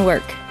to live and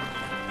work.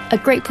 A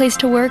great place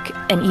to work,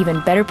 an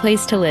even better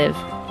place to live.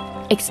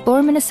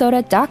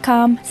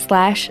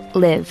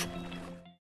 ExploreMinnesota.com/live.